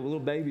just little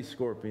baby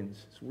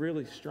scorpions. It's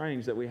really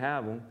strange that we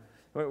have them.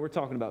 We're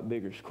talking about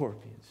bigger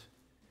scorpions.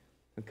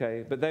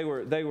 Okay, but they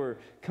were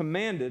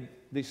commanded,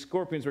 these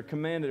scorpions were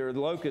commanded, or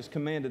the locusts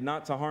commanded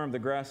not to harm the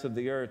grass of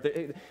the earth.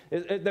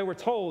 They were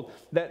told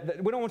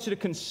that we don't want you to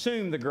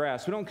consume the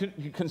grass. We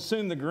don't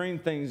consume the green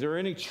things or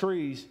any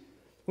trees.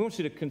 We want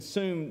you to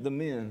consume the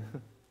men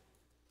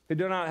who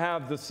do not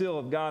have the seal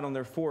of God on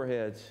their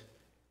foreheads.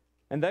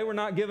 And they were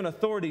not given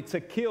authority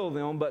to kill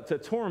them, but to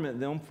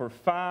torment them for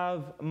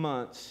 5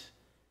 months.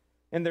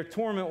 And their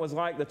torment was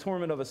like the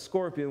torment of a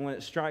scorpion when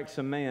it strikes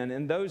a man.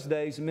 In those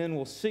days, men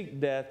will seek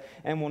death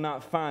and will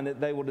not find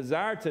it. They will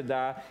desire to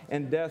die,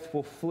 and death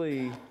will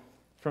flee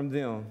from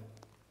them.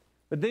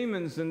 The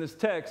demons in this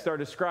text are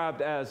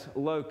described as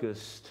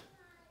locusts.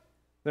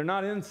 They're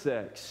not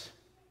insects.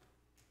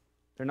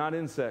 They're not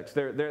insects.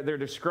 They're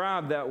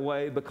described that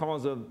way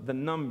because of the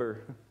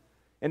number.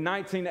 In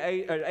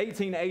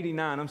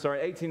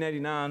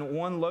 1889,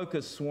 one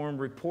locust swarm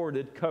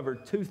reported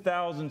covered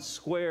 2,000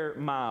 square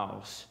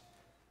miles.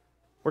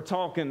 We're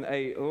talking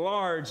a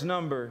large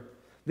number.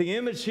 The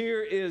image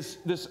here is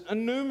this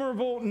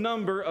innumerable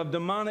number of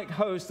demonic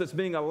hosts that's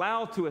being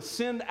allowed to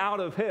ascend out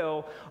of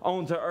hell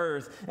onto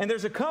earth. And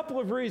there's a couple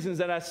of reasons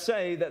that I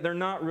say that they're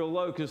not real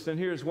locusts, and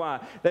here's why.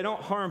 They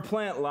don't harm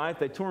plant life,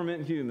 they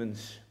torment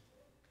humans.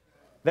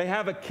 They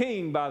have a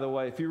king, by the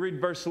way. If you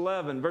read verse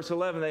 11,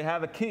 they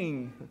have a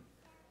king.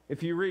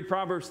 If you read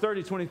Proverbs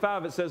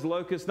 30:25, it says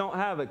locusts don't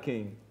have a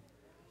king.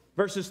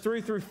 Verses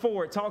 3 through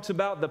 4, it talks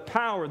about the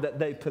power that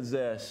they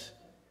possess.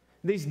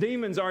 These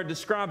demons are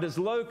described as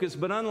locusts,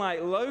 but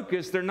unlike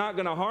locusts, they're not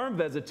going to harm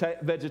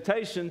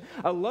vegetation.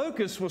 A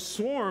locust will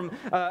swarm,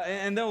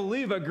 and they'll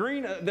leave a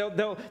green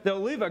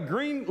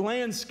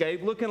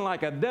landscape looking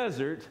like a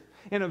desert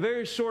in a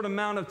very short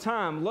amount of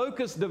time.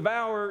 Locusts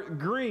devour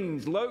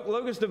greens.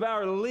 Locusts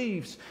devour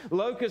leaves.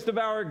 Locusts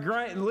devour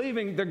grain,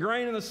 leaving the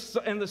grain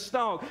in the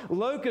stalk.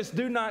 Locusts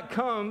do not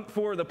come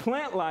for the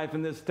plant life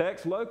in this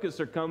text. Locusts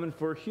are coming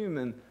for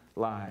human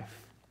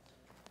life.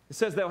 It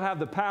says they'll have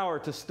the power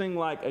to sting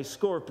like a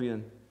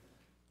scorpion.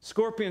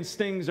 Scorpion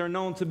stings are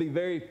known to be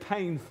very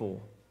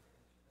painful.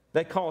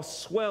 They cause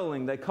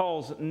swelling. They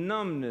cause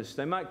numbness.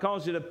 They might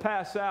cause you to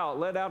pass out,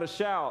 let out a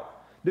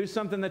shout, do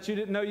something that you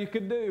didn't know you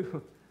could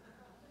do.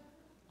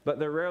 But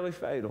they're rarely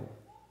fatal.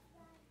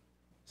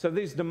 So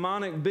these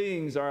demonic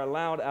beings are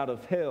allowed out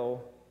of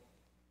hell,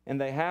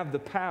 and they have the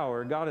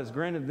power. God has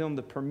granted them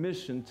the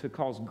permission to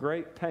cause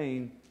great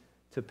pain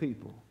to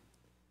people.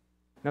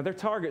 Now, their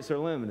targets are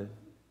limited.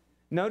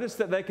 Notice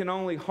that they can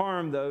only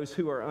harm those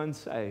who are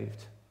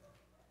unsaved.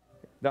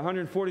 The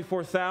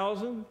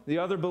 144,000, the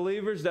other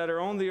believers that are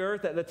on the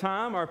earth at the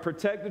time, are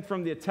protected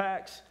from the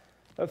attacks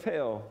of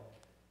hell.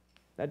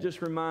 That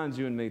just reminds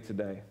you and me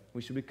today.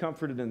 We should be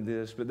comforted in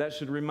this, but that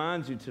should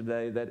remind you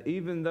today that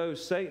even though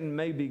Satan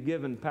may be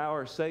given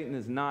power, Satan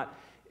is not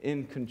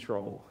in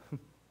control.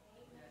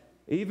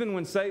 Even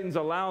when Satan's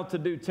allowed to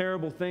do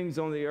terrible things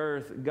on the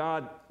earth,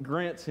 God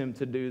grants him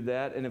to do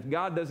that, and if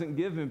God doesn't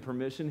give him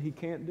permission, he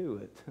can't do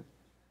it.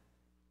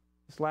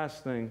 This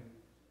last thing,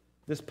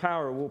 this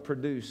power will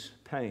produce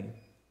pain.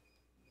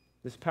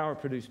 This power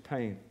produces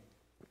pain.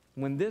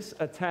 When this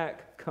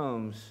attack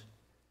comes,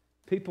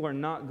 people are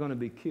not going to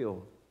be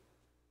killed.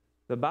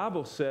 The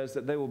Bible says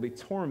that they will be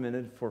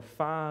tormented for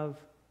 5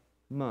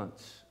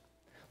 months.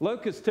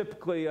 Locusts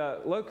typically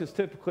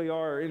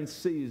are in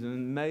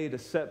season, May to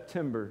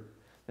September.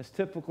 That's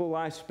typical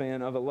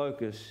lifespan of a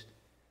locust.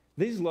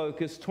 These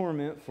locusts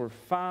torment for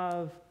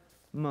 5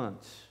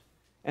 months.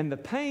 And the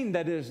pain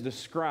that is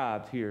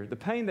described here,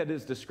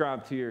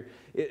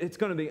 it's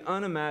going to be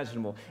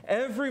unimaginable.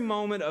 Every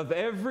moment of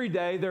every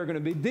day, there are going to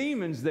be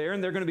demons there,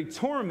 and they're going to be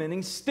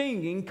tormenting,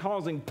 stinging,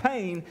 causing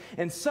pain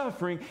and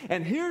suffering.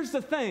 And here's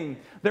the thing,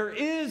 there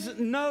is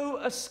no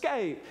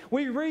escape.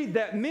 We read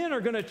that men are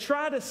going to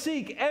try to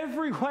seek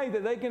every way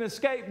that they can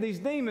escape these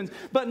demons,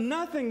 but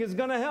nothing is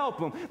going to help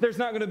them. There's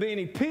not going to be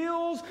any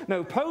pills,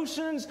 no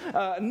potions,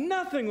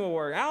 nothing will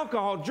work.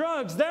 Alcohol,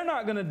 drugs, they're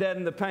not going to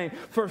deaden the pain.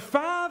 For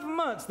 5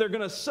 months, they're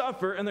going to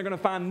suffer, and they're going to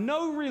find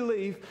no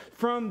relief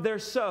from their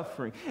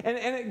suffering.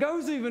 And it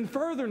goes even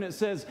further, and it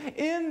says,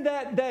 in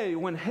that day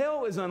when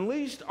hell is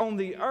unleashed on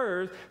the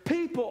earth,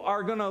 people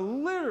are going to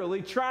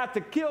literally try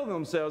to kill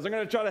themselves. They're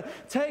going to try to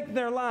take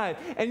their life.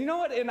 And you know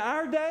what? In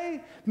our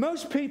day,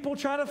 most people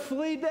try to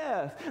flee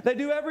death. They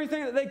do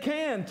everything that they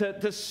can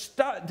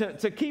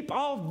to keep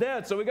off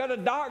death. So we go to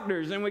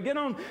doctors, and we get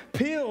on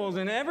pills,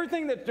 and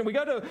everything that we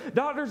go to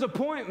doctor's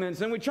appointments,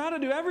 and we try to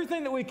do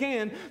everything that we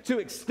can to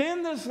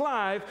extend this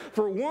life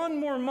for one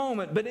more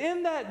moment. But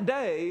in that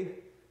day,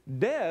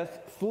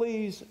 death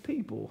flees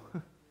people.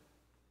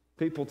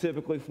 People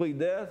typically flee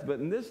death, but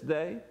in this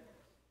day,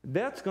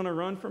 death's going to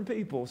run from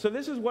people. So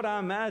this is what I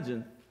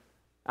imagine.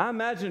 I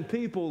imagine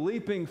people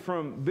leaping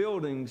from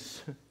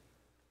buildings,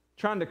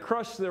 trying to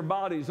crush their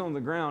bodies on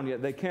the ground,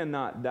 yet they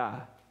cannot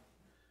die.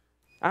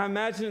 I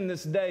imagine in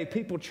this day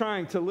people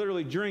trying to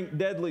literally drink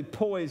deadly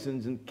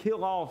poisons and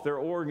kill off their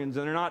organs,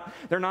 and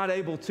they're not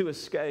able to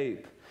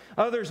escape.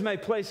 Others may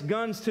place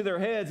guns to their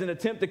heads and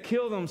attempt to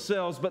kill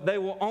themselves, but they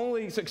will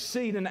only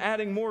succeed in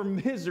adding more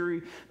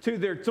misery to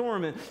their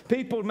torment.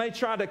 People may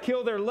try to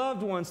kill their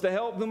loved ones to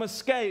help them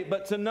escape,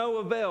 but to no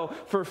avail.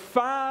 For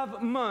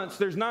 5 months,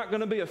 there's not going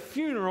to be a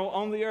funeral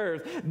on the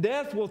earth.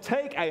 Death will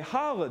take a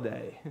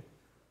holiday,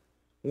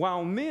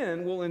 while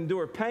men will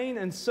endure pain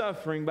and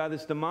suffering by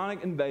this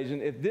demonic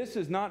invasion. If this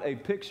is not a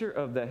picture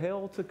of the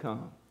hell to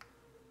come,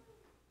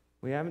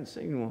 we haven't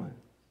seen one.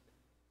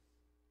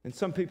 And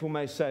some people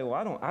may say,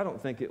 well, I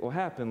don't think it will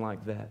happen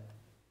like that.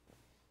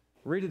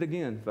 Read it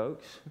again,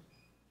 folks.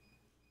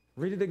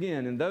 Read it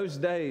again. In those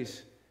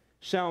days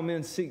shall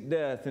men seek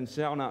death and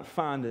shall not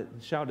find it,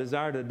 and shall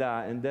desire to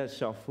die, and death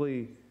shall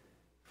flee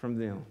from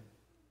them.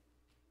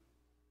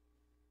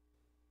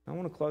 I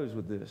want to close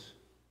with this.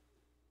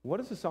 What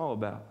is this all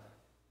about?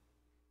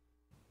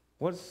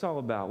 What is this all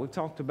about? We've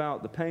talked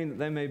about the pain that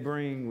they may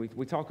bring.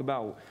 We talk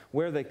about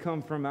where they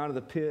come from out of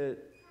the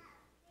pit.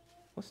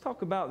 Let's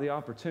talk about the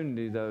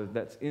opportunity, though,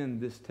 that's in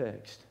this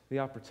text. The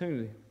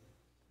opportunity.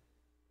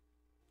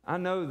 I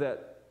know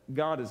that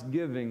God is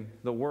giving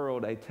the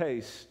world a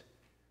taste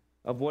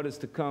of what is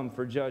to come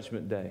for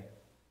Judgment Day.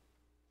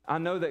 I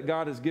know that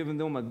God has given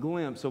them a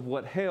glimpse of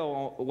what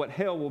hell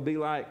will be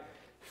like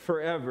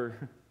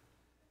forever.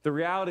 The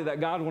reality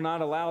that God will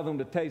not allow them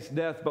to taste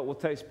death but will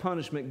taste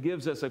punishment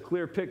gives us a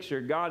clear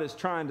picture. God is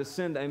trying to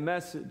send a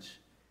message,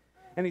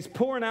 and He's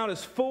pouring out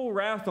His full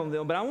wrath on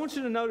them. But I want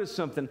you to notice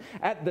something.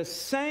 At the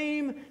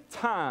same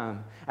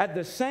time,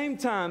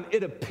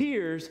 it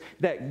appears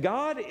that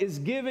God is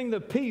giving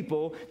the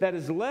people that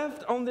is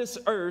left on this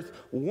earth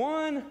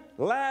one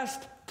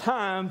last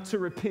time to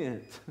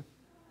repent.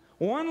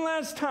 One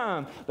last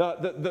time.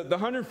 The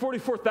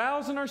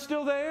 144,000 are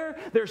still there.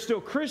 There's still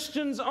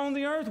Christians on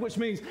the earth, which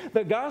means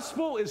the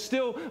gospel is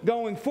still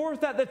going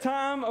forth at the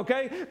time,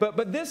 okay?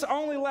 But this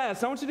only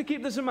lasts, I want you to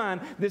keep this in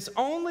mind, this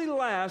only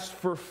lasts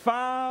for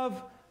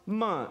 5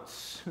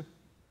 months.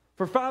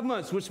 For 5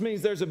 months, which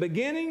means there's a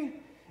beginning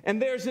and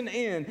there's an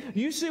end.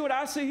 You see what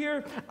I see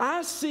here?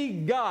 I see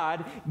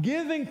God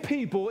giving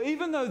people,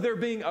 even though they're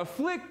being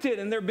afflicted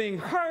and they're being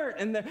hurt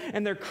and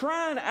they're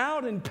crying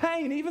out in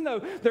pain, even though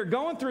they're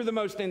going through the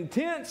most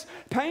intense,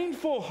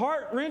 painful,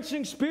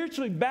 heart-wrenching,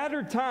 spiritually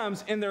battered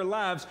times in their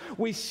lives,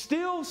 we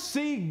still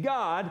see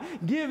God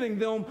giving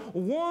them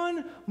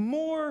one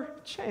more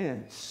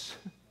chance.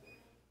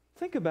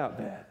 Think about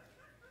that.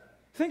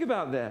 Think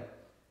about that.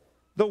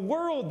 The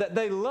world that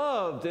they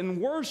loved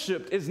and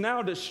worshiped is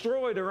now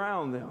destroyed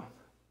around them.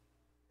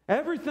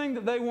 Everything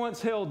that they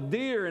once held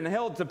dear and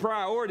held to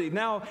priority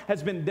now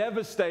has been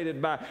devastated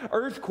by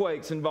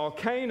earthquakes and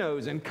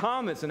volcanoes and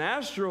comets and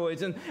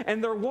asteroids,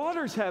 and their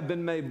waters have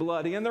been made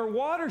bloody, and their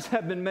waters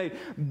have been made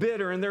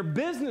bitter, and their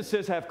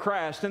businesses have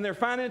crashed, and their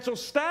financial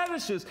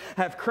statuses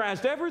have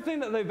crashed.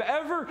 Everything that they've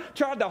ever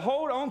tried to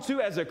hold on to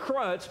as a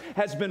crutch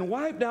has been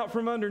wiped out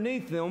from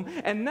underneath them,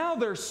 and now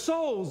their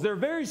souls, their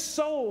very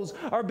souls,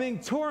 are being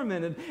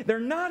tormented. They're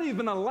not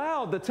even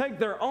allowed to take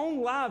their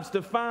own lives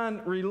to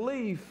find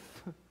relief.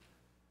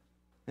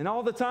 And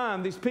all the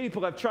time, these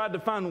people have tried to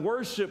find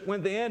worship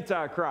with the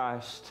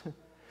Antichrist.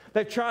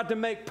 They've tried to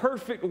make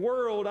perfect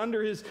world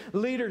under his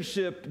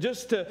leadership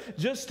just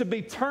to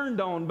be turned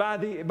on by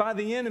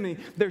the enemy.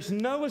 There's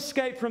no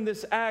escape from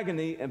this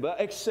agony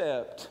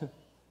except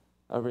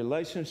a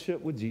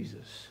relationship with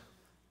Jesus.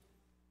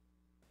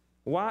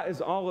 Why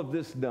is all of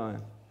this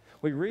done?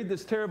 We read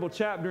this terrible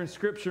chapter in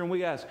Scripture and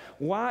we ask,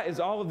 why is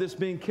all of this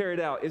being carried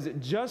out? Is it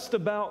just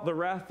about the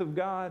wrath of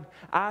God?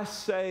 I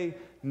say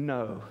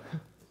no.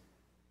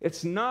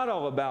 It's not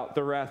all about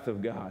the wrath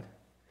of God.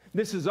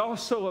 This is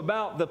also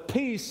about the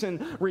peace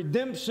and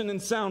redemption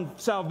and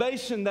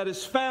salvation that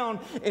is found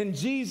in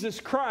Jesus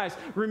Christ.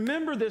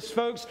 Remember this,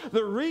 folks.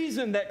 The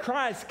reason that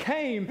Christ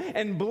came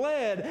and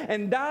bled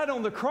and died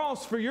on the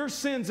cross for your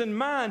sins and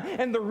mine,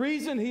 and the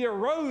reason He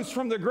arose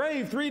from the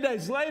grave 3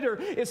 days later,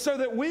 is so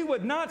that we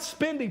would not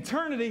spend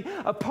eternity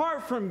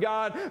apart from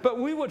God, but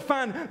we would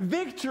find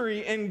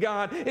victory in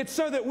God. It's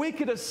so that we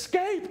could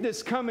escape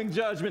this coming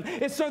judgment.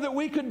 It's so that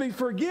we could be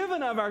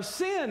forgiven of our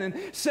sin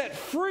and set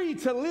free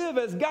to live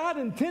as God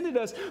intended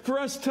us for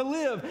us to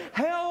live.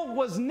 Hell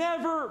was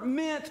never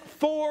meant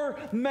for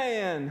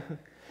man.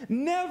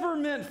 Never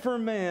meant for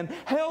man.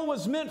 Hell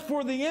was meant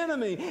for the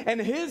enemy and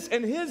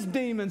his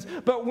demons.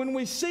 But when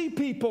we see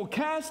people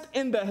cast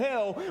into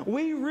hell,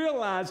 we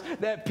realize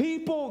that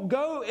people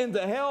go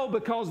into hell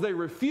because they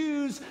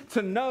refuse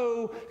to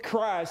know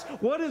Christ.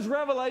 What is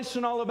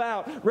Revelation all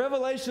about?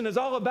 Revelation is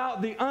all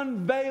about the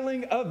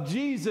unveiling of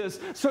Jesus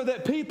so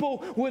that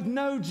people would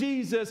know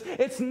Jesus.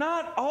 It's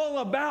not all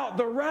about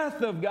the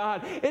wrath of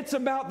God. It's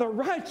about the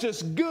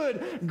righteous,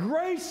 good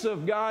grace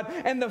of God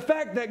and the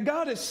fact that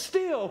God is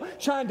still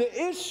trying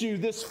to issue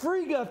this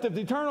free gift of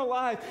eternal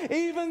life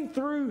even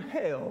through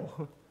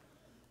hell.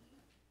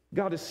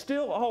 God is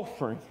still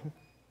offering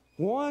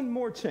one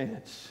more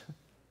chance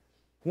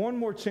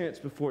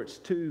before it's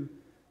too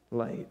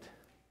late.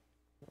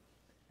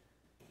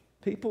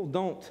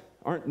 People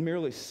aren't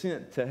merely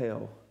sent to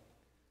hell.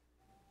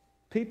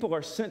 People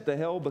are sent to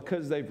hell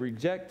because they've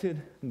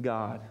rejected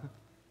God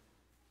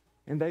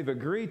and they've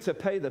agreed to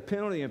pay the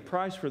penalty and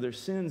price for their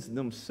sins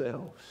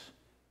themselves.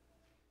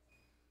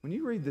 When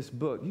you read this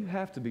book, you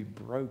have to be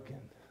broken.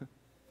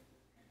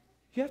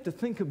 You have to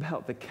think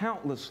about the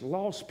countless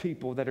lost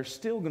people that are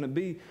still going to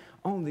be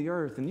on the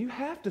earth. And you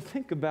have to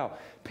think about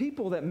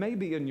people that may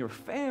be in your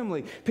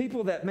family,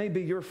 people that may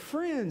be your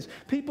friends,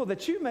 people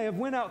that you may have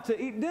went out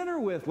to eat dinner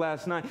with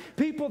last night,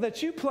 people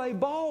that you play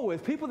ball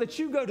with, people that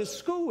you go to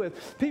school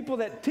with, people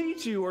that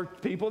teach you or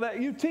people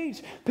that you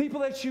teach,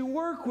 people that you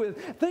work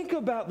with. Think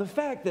about the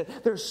fact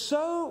that there's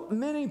so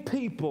many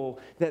people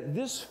that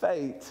this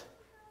fate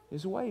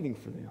is waiting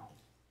for them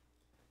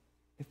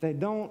if they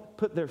don't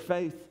put their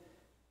faith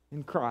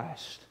in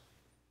Christ.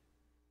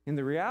 And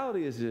the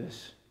reality is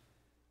this: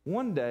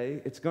 one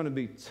day it's going to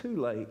be too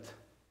late.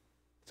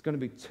 It's going to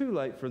be too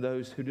late for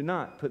those who do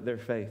not put their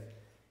faith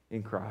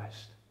in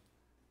Christ.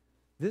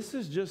 This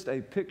is just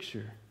a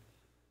picture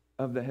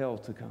of the hell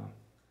to come,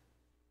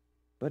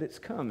 but it's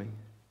coming.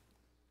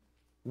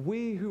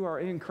 We who are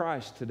in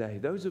Christ today,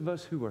 those of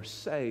us who are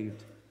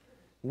saved,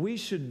 We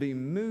should be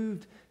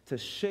moved to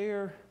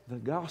share the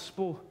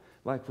gospel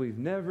like we've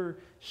never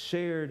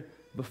shared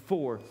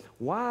before.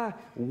 Why?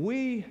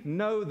 We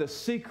know the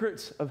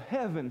secrets of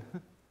heaven.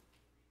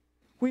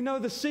 We know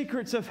the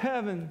secrets of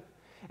heaven.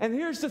 And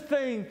here's the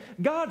thing,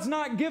 God's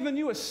not giving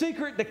you a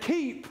secret to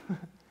keep.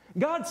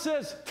 God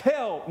says,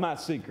 tell my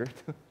secret.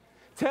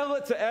 Tell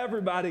it to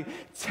everybody.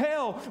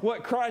 Tell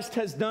what Christ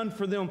has done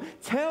for them.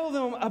 Tell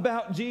them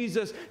about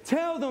Jesus.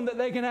 Tell them that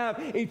they can have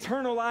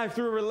eternal life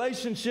through a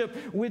relationship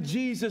with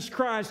Jesus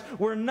Christ.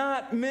 We're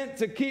not meant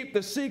to keep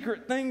the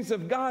secret things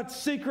of God's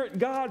secret.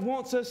 God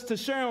wants us to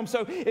share them.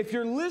 So if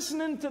you're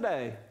listening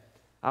today,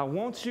 I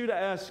want you to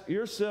ask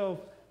yourself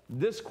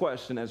this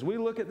question. As we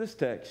look at this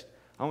text,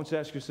 I want you to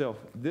ask yourself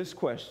this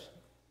question.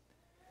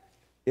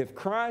 If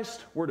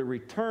Christ were to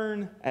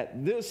return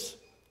at this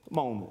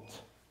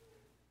moment,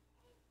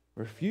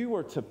 or if you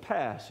were to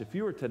pass, if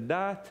you were to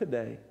die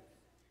today,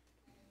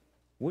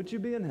 would you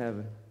be in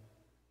heaven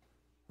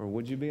or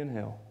would you be in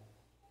hell?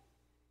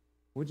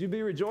 Would you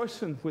be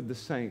rejoicing with the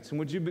saints? And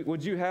would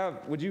you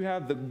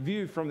have the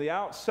view from the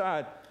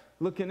outside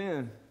looking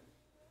in?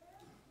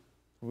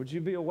 Or would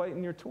you be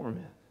awaiting your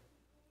torment?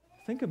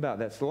 Think about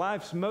that. It's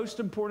life's most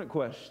important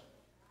question.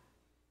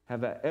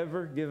 Have I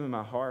ever given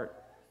my heart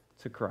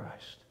to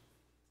Christ?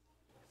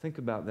 Think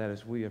about that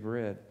as we have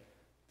read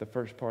the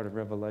first part of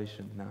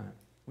Revelation 9.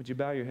 Would you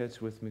bow your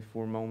heads with me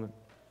for a moment?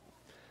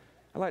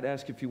 I'd like to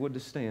ask if you would to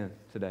stand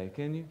today.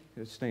 Can you?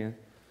 Just stand.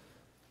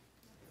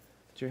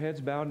 With your heads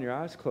bowed and your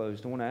eyes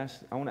closed, I want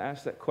to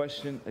ask that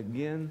question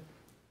again.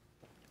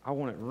 I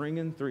want it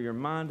ringing through your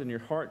mind and your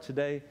heart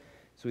today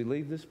as we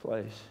leave this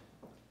place.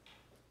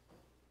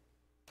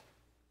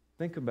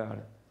 Think about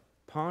it.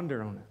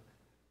 Ponder on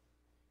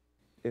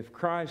it. If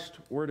Christ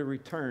were to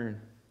return,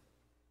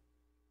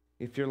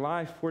 if your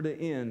life were to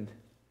end,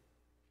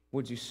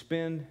 would you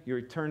spend your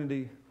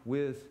eternity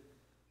with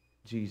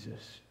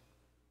Jesus?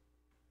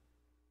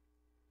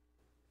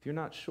 If you're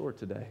not sure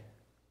today,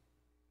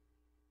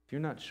 if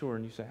you're not sure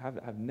and you say,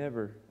 I've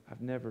never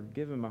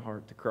given my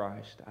heart to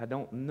Christ, I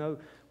don't know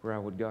where I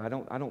would go,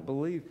 I don't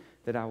believe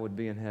that I would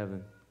be in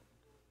heaven,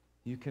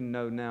 you can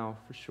know now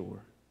for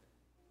sure.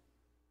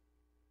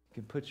 You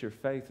can put your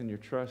faith and your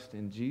trust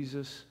in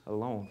Jesus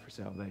alone for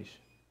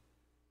salvation.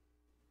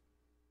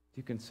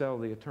 You can sell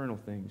the eternal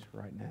things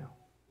right now.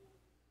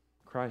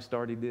 Christ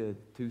already did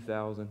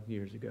 2,000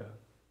 years ago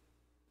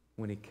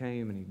when He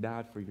came and He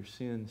died for your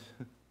sins,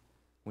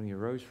 when He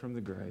arose from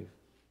the grave,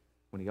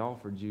 when He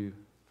offered you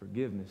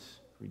forgiveness,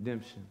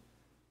 redemption,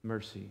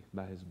 mercy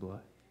by His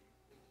blood.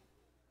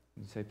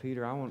 You say,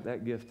 Peter, I want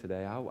that gift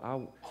today.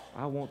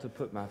 I want to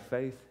put my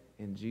faith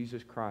in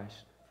Jesus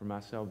Christ for my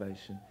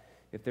salvation.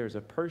 If there's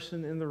a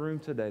person in the room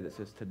today that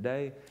says,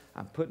 today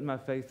I'm putting my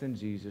faith in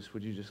Jesus,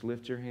 would you just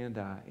lift your hand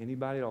high?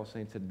 Anybody else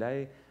saying,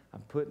 today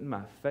I'm putting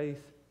my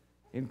faith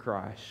in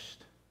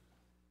Christ?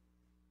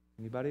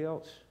 Anybody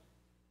else?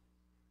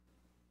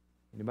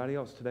 Anybody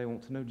else today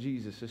want to know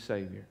Jesus as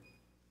Savior?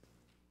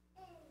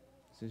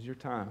 This is your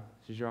time.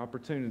 This is your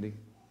opportunity.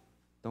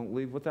 Don't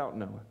leave without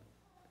knowing.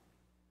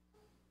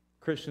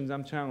 Christians,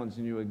 I'm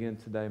challenging you again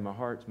today. My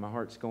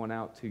heart's going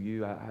out to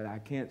you. I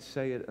can't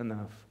say it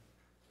enough.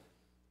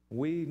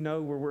 We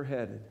know where we're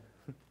headed.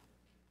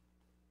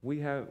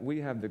 We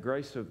have the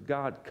grace of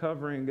God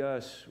covering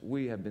us.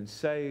 We have been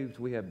saved.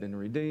 We have been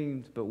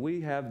redeemed. But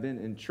we have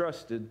been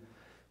entrusted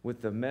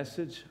with the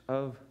message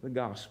of the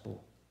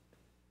gospel.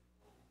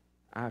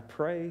 I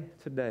pray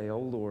today, oh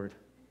Lord,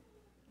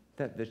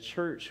 that the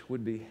church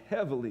would be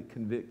heavily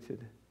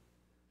convicted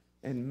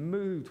and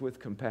moved with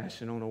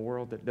compassion on a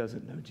world that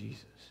doesn't know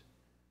Jesus.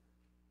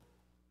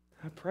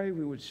 I pray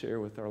we would share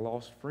with our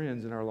lost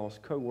friends and our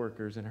lost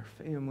co-workers and our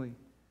family.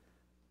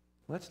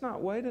 Let's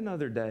not wait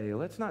another day.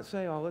 Let's not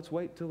say, oh, let's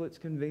wait till it's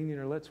convenient,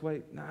 or let's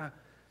wait. Nah.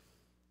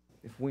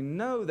 If we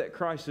know that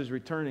Christ is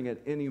returning at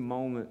any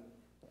moment,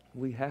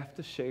 we have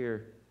to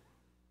share.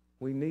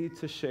 We need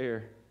to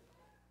share.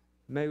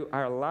 May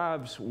our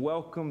lives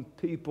welcome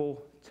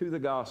people to the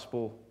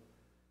gospel.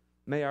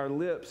 May our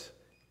lips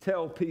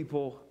tell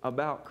people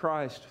about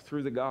Christ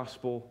through the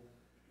gospel.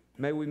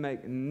 May we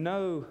make have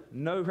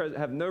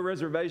no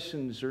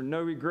reservations or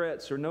no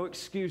regrets or no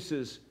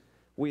excuses.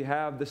 We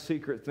have the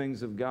secret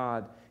things of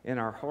God in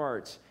our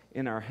hearts,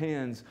 in our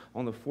hands,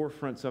 on the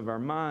forefronts of our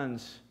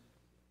minds.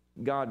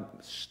 God,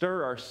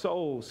 stir our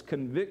souls,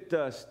 convict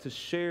us to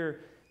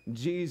share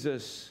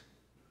Jesus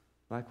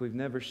like we've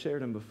never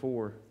shared Him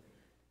before.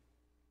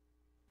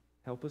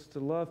 Help us to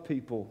love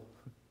people.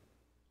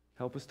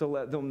 Help us to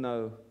let them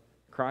know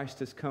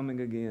Christ is coming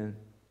again.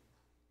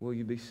 Will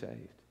you be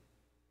saved?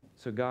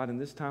 So God, in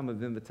this time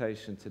of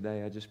invitation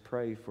today, I just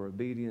pray for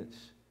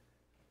obedience.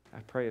 I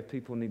pray if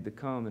people need to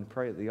come and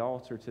pray at the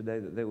altar today,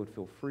 that they would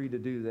feel free to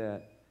do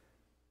that.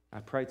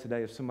 I pray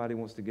today if somebody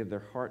wants to give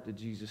their heart to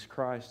Jesus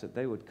Christ, that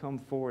they would come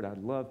forward.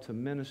 I'd love to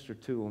minister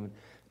to them and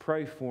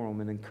pray for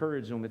them and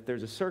encourage them. If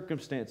there's a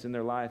circumstance in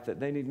their life that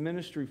they need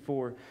ministry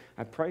for,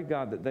 I pray,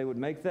 God, that they would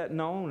make that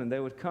known and they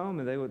would come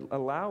and they would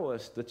allow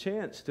us the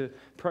chance to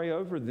pray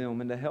over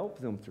them and to help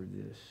them through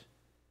this.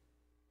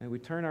 And we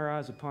turn our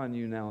eyes upon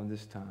you now in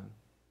this time.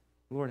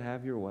 Lord,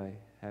 have your way.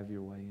 Have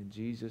your way. In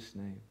Jesus'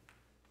 name,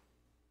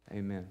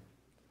 amen.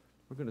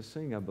 We're going to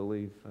sing, I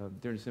believe,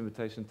 during this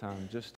invitation time, just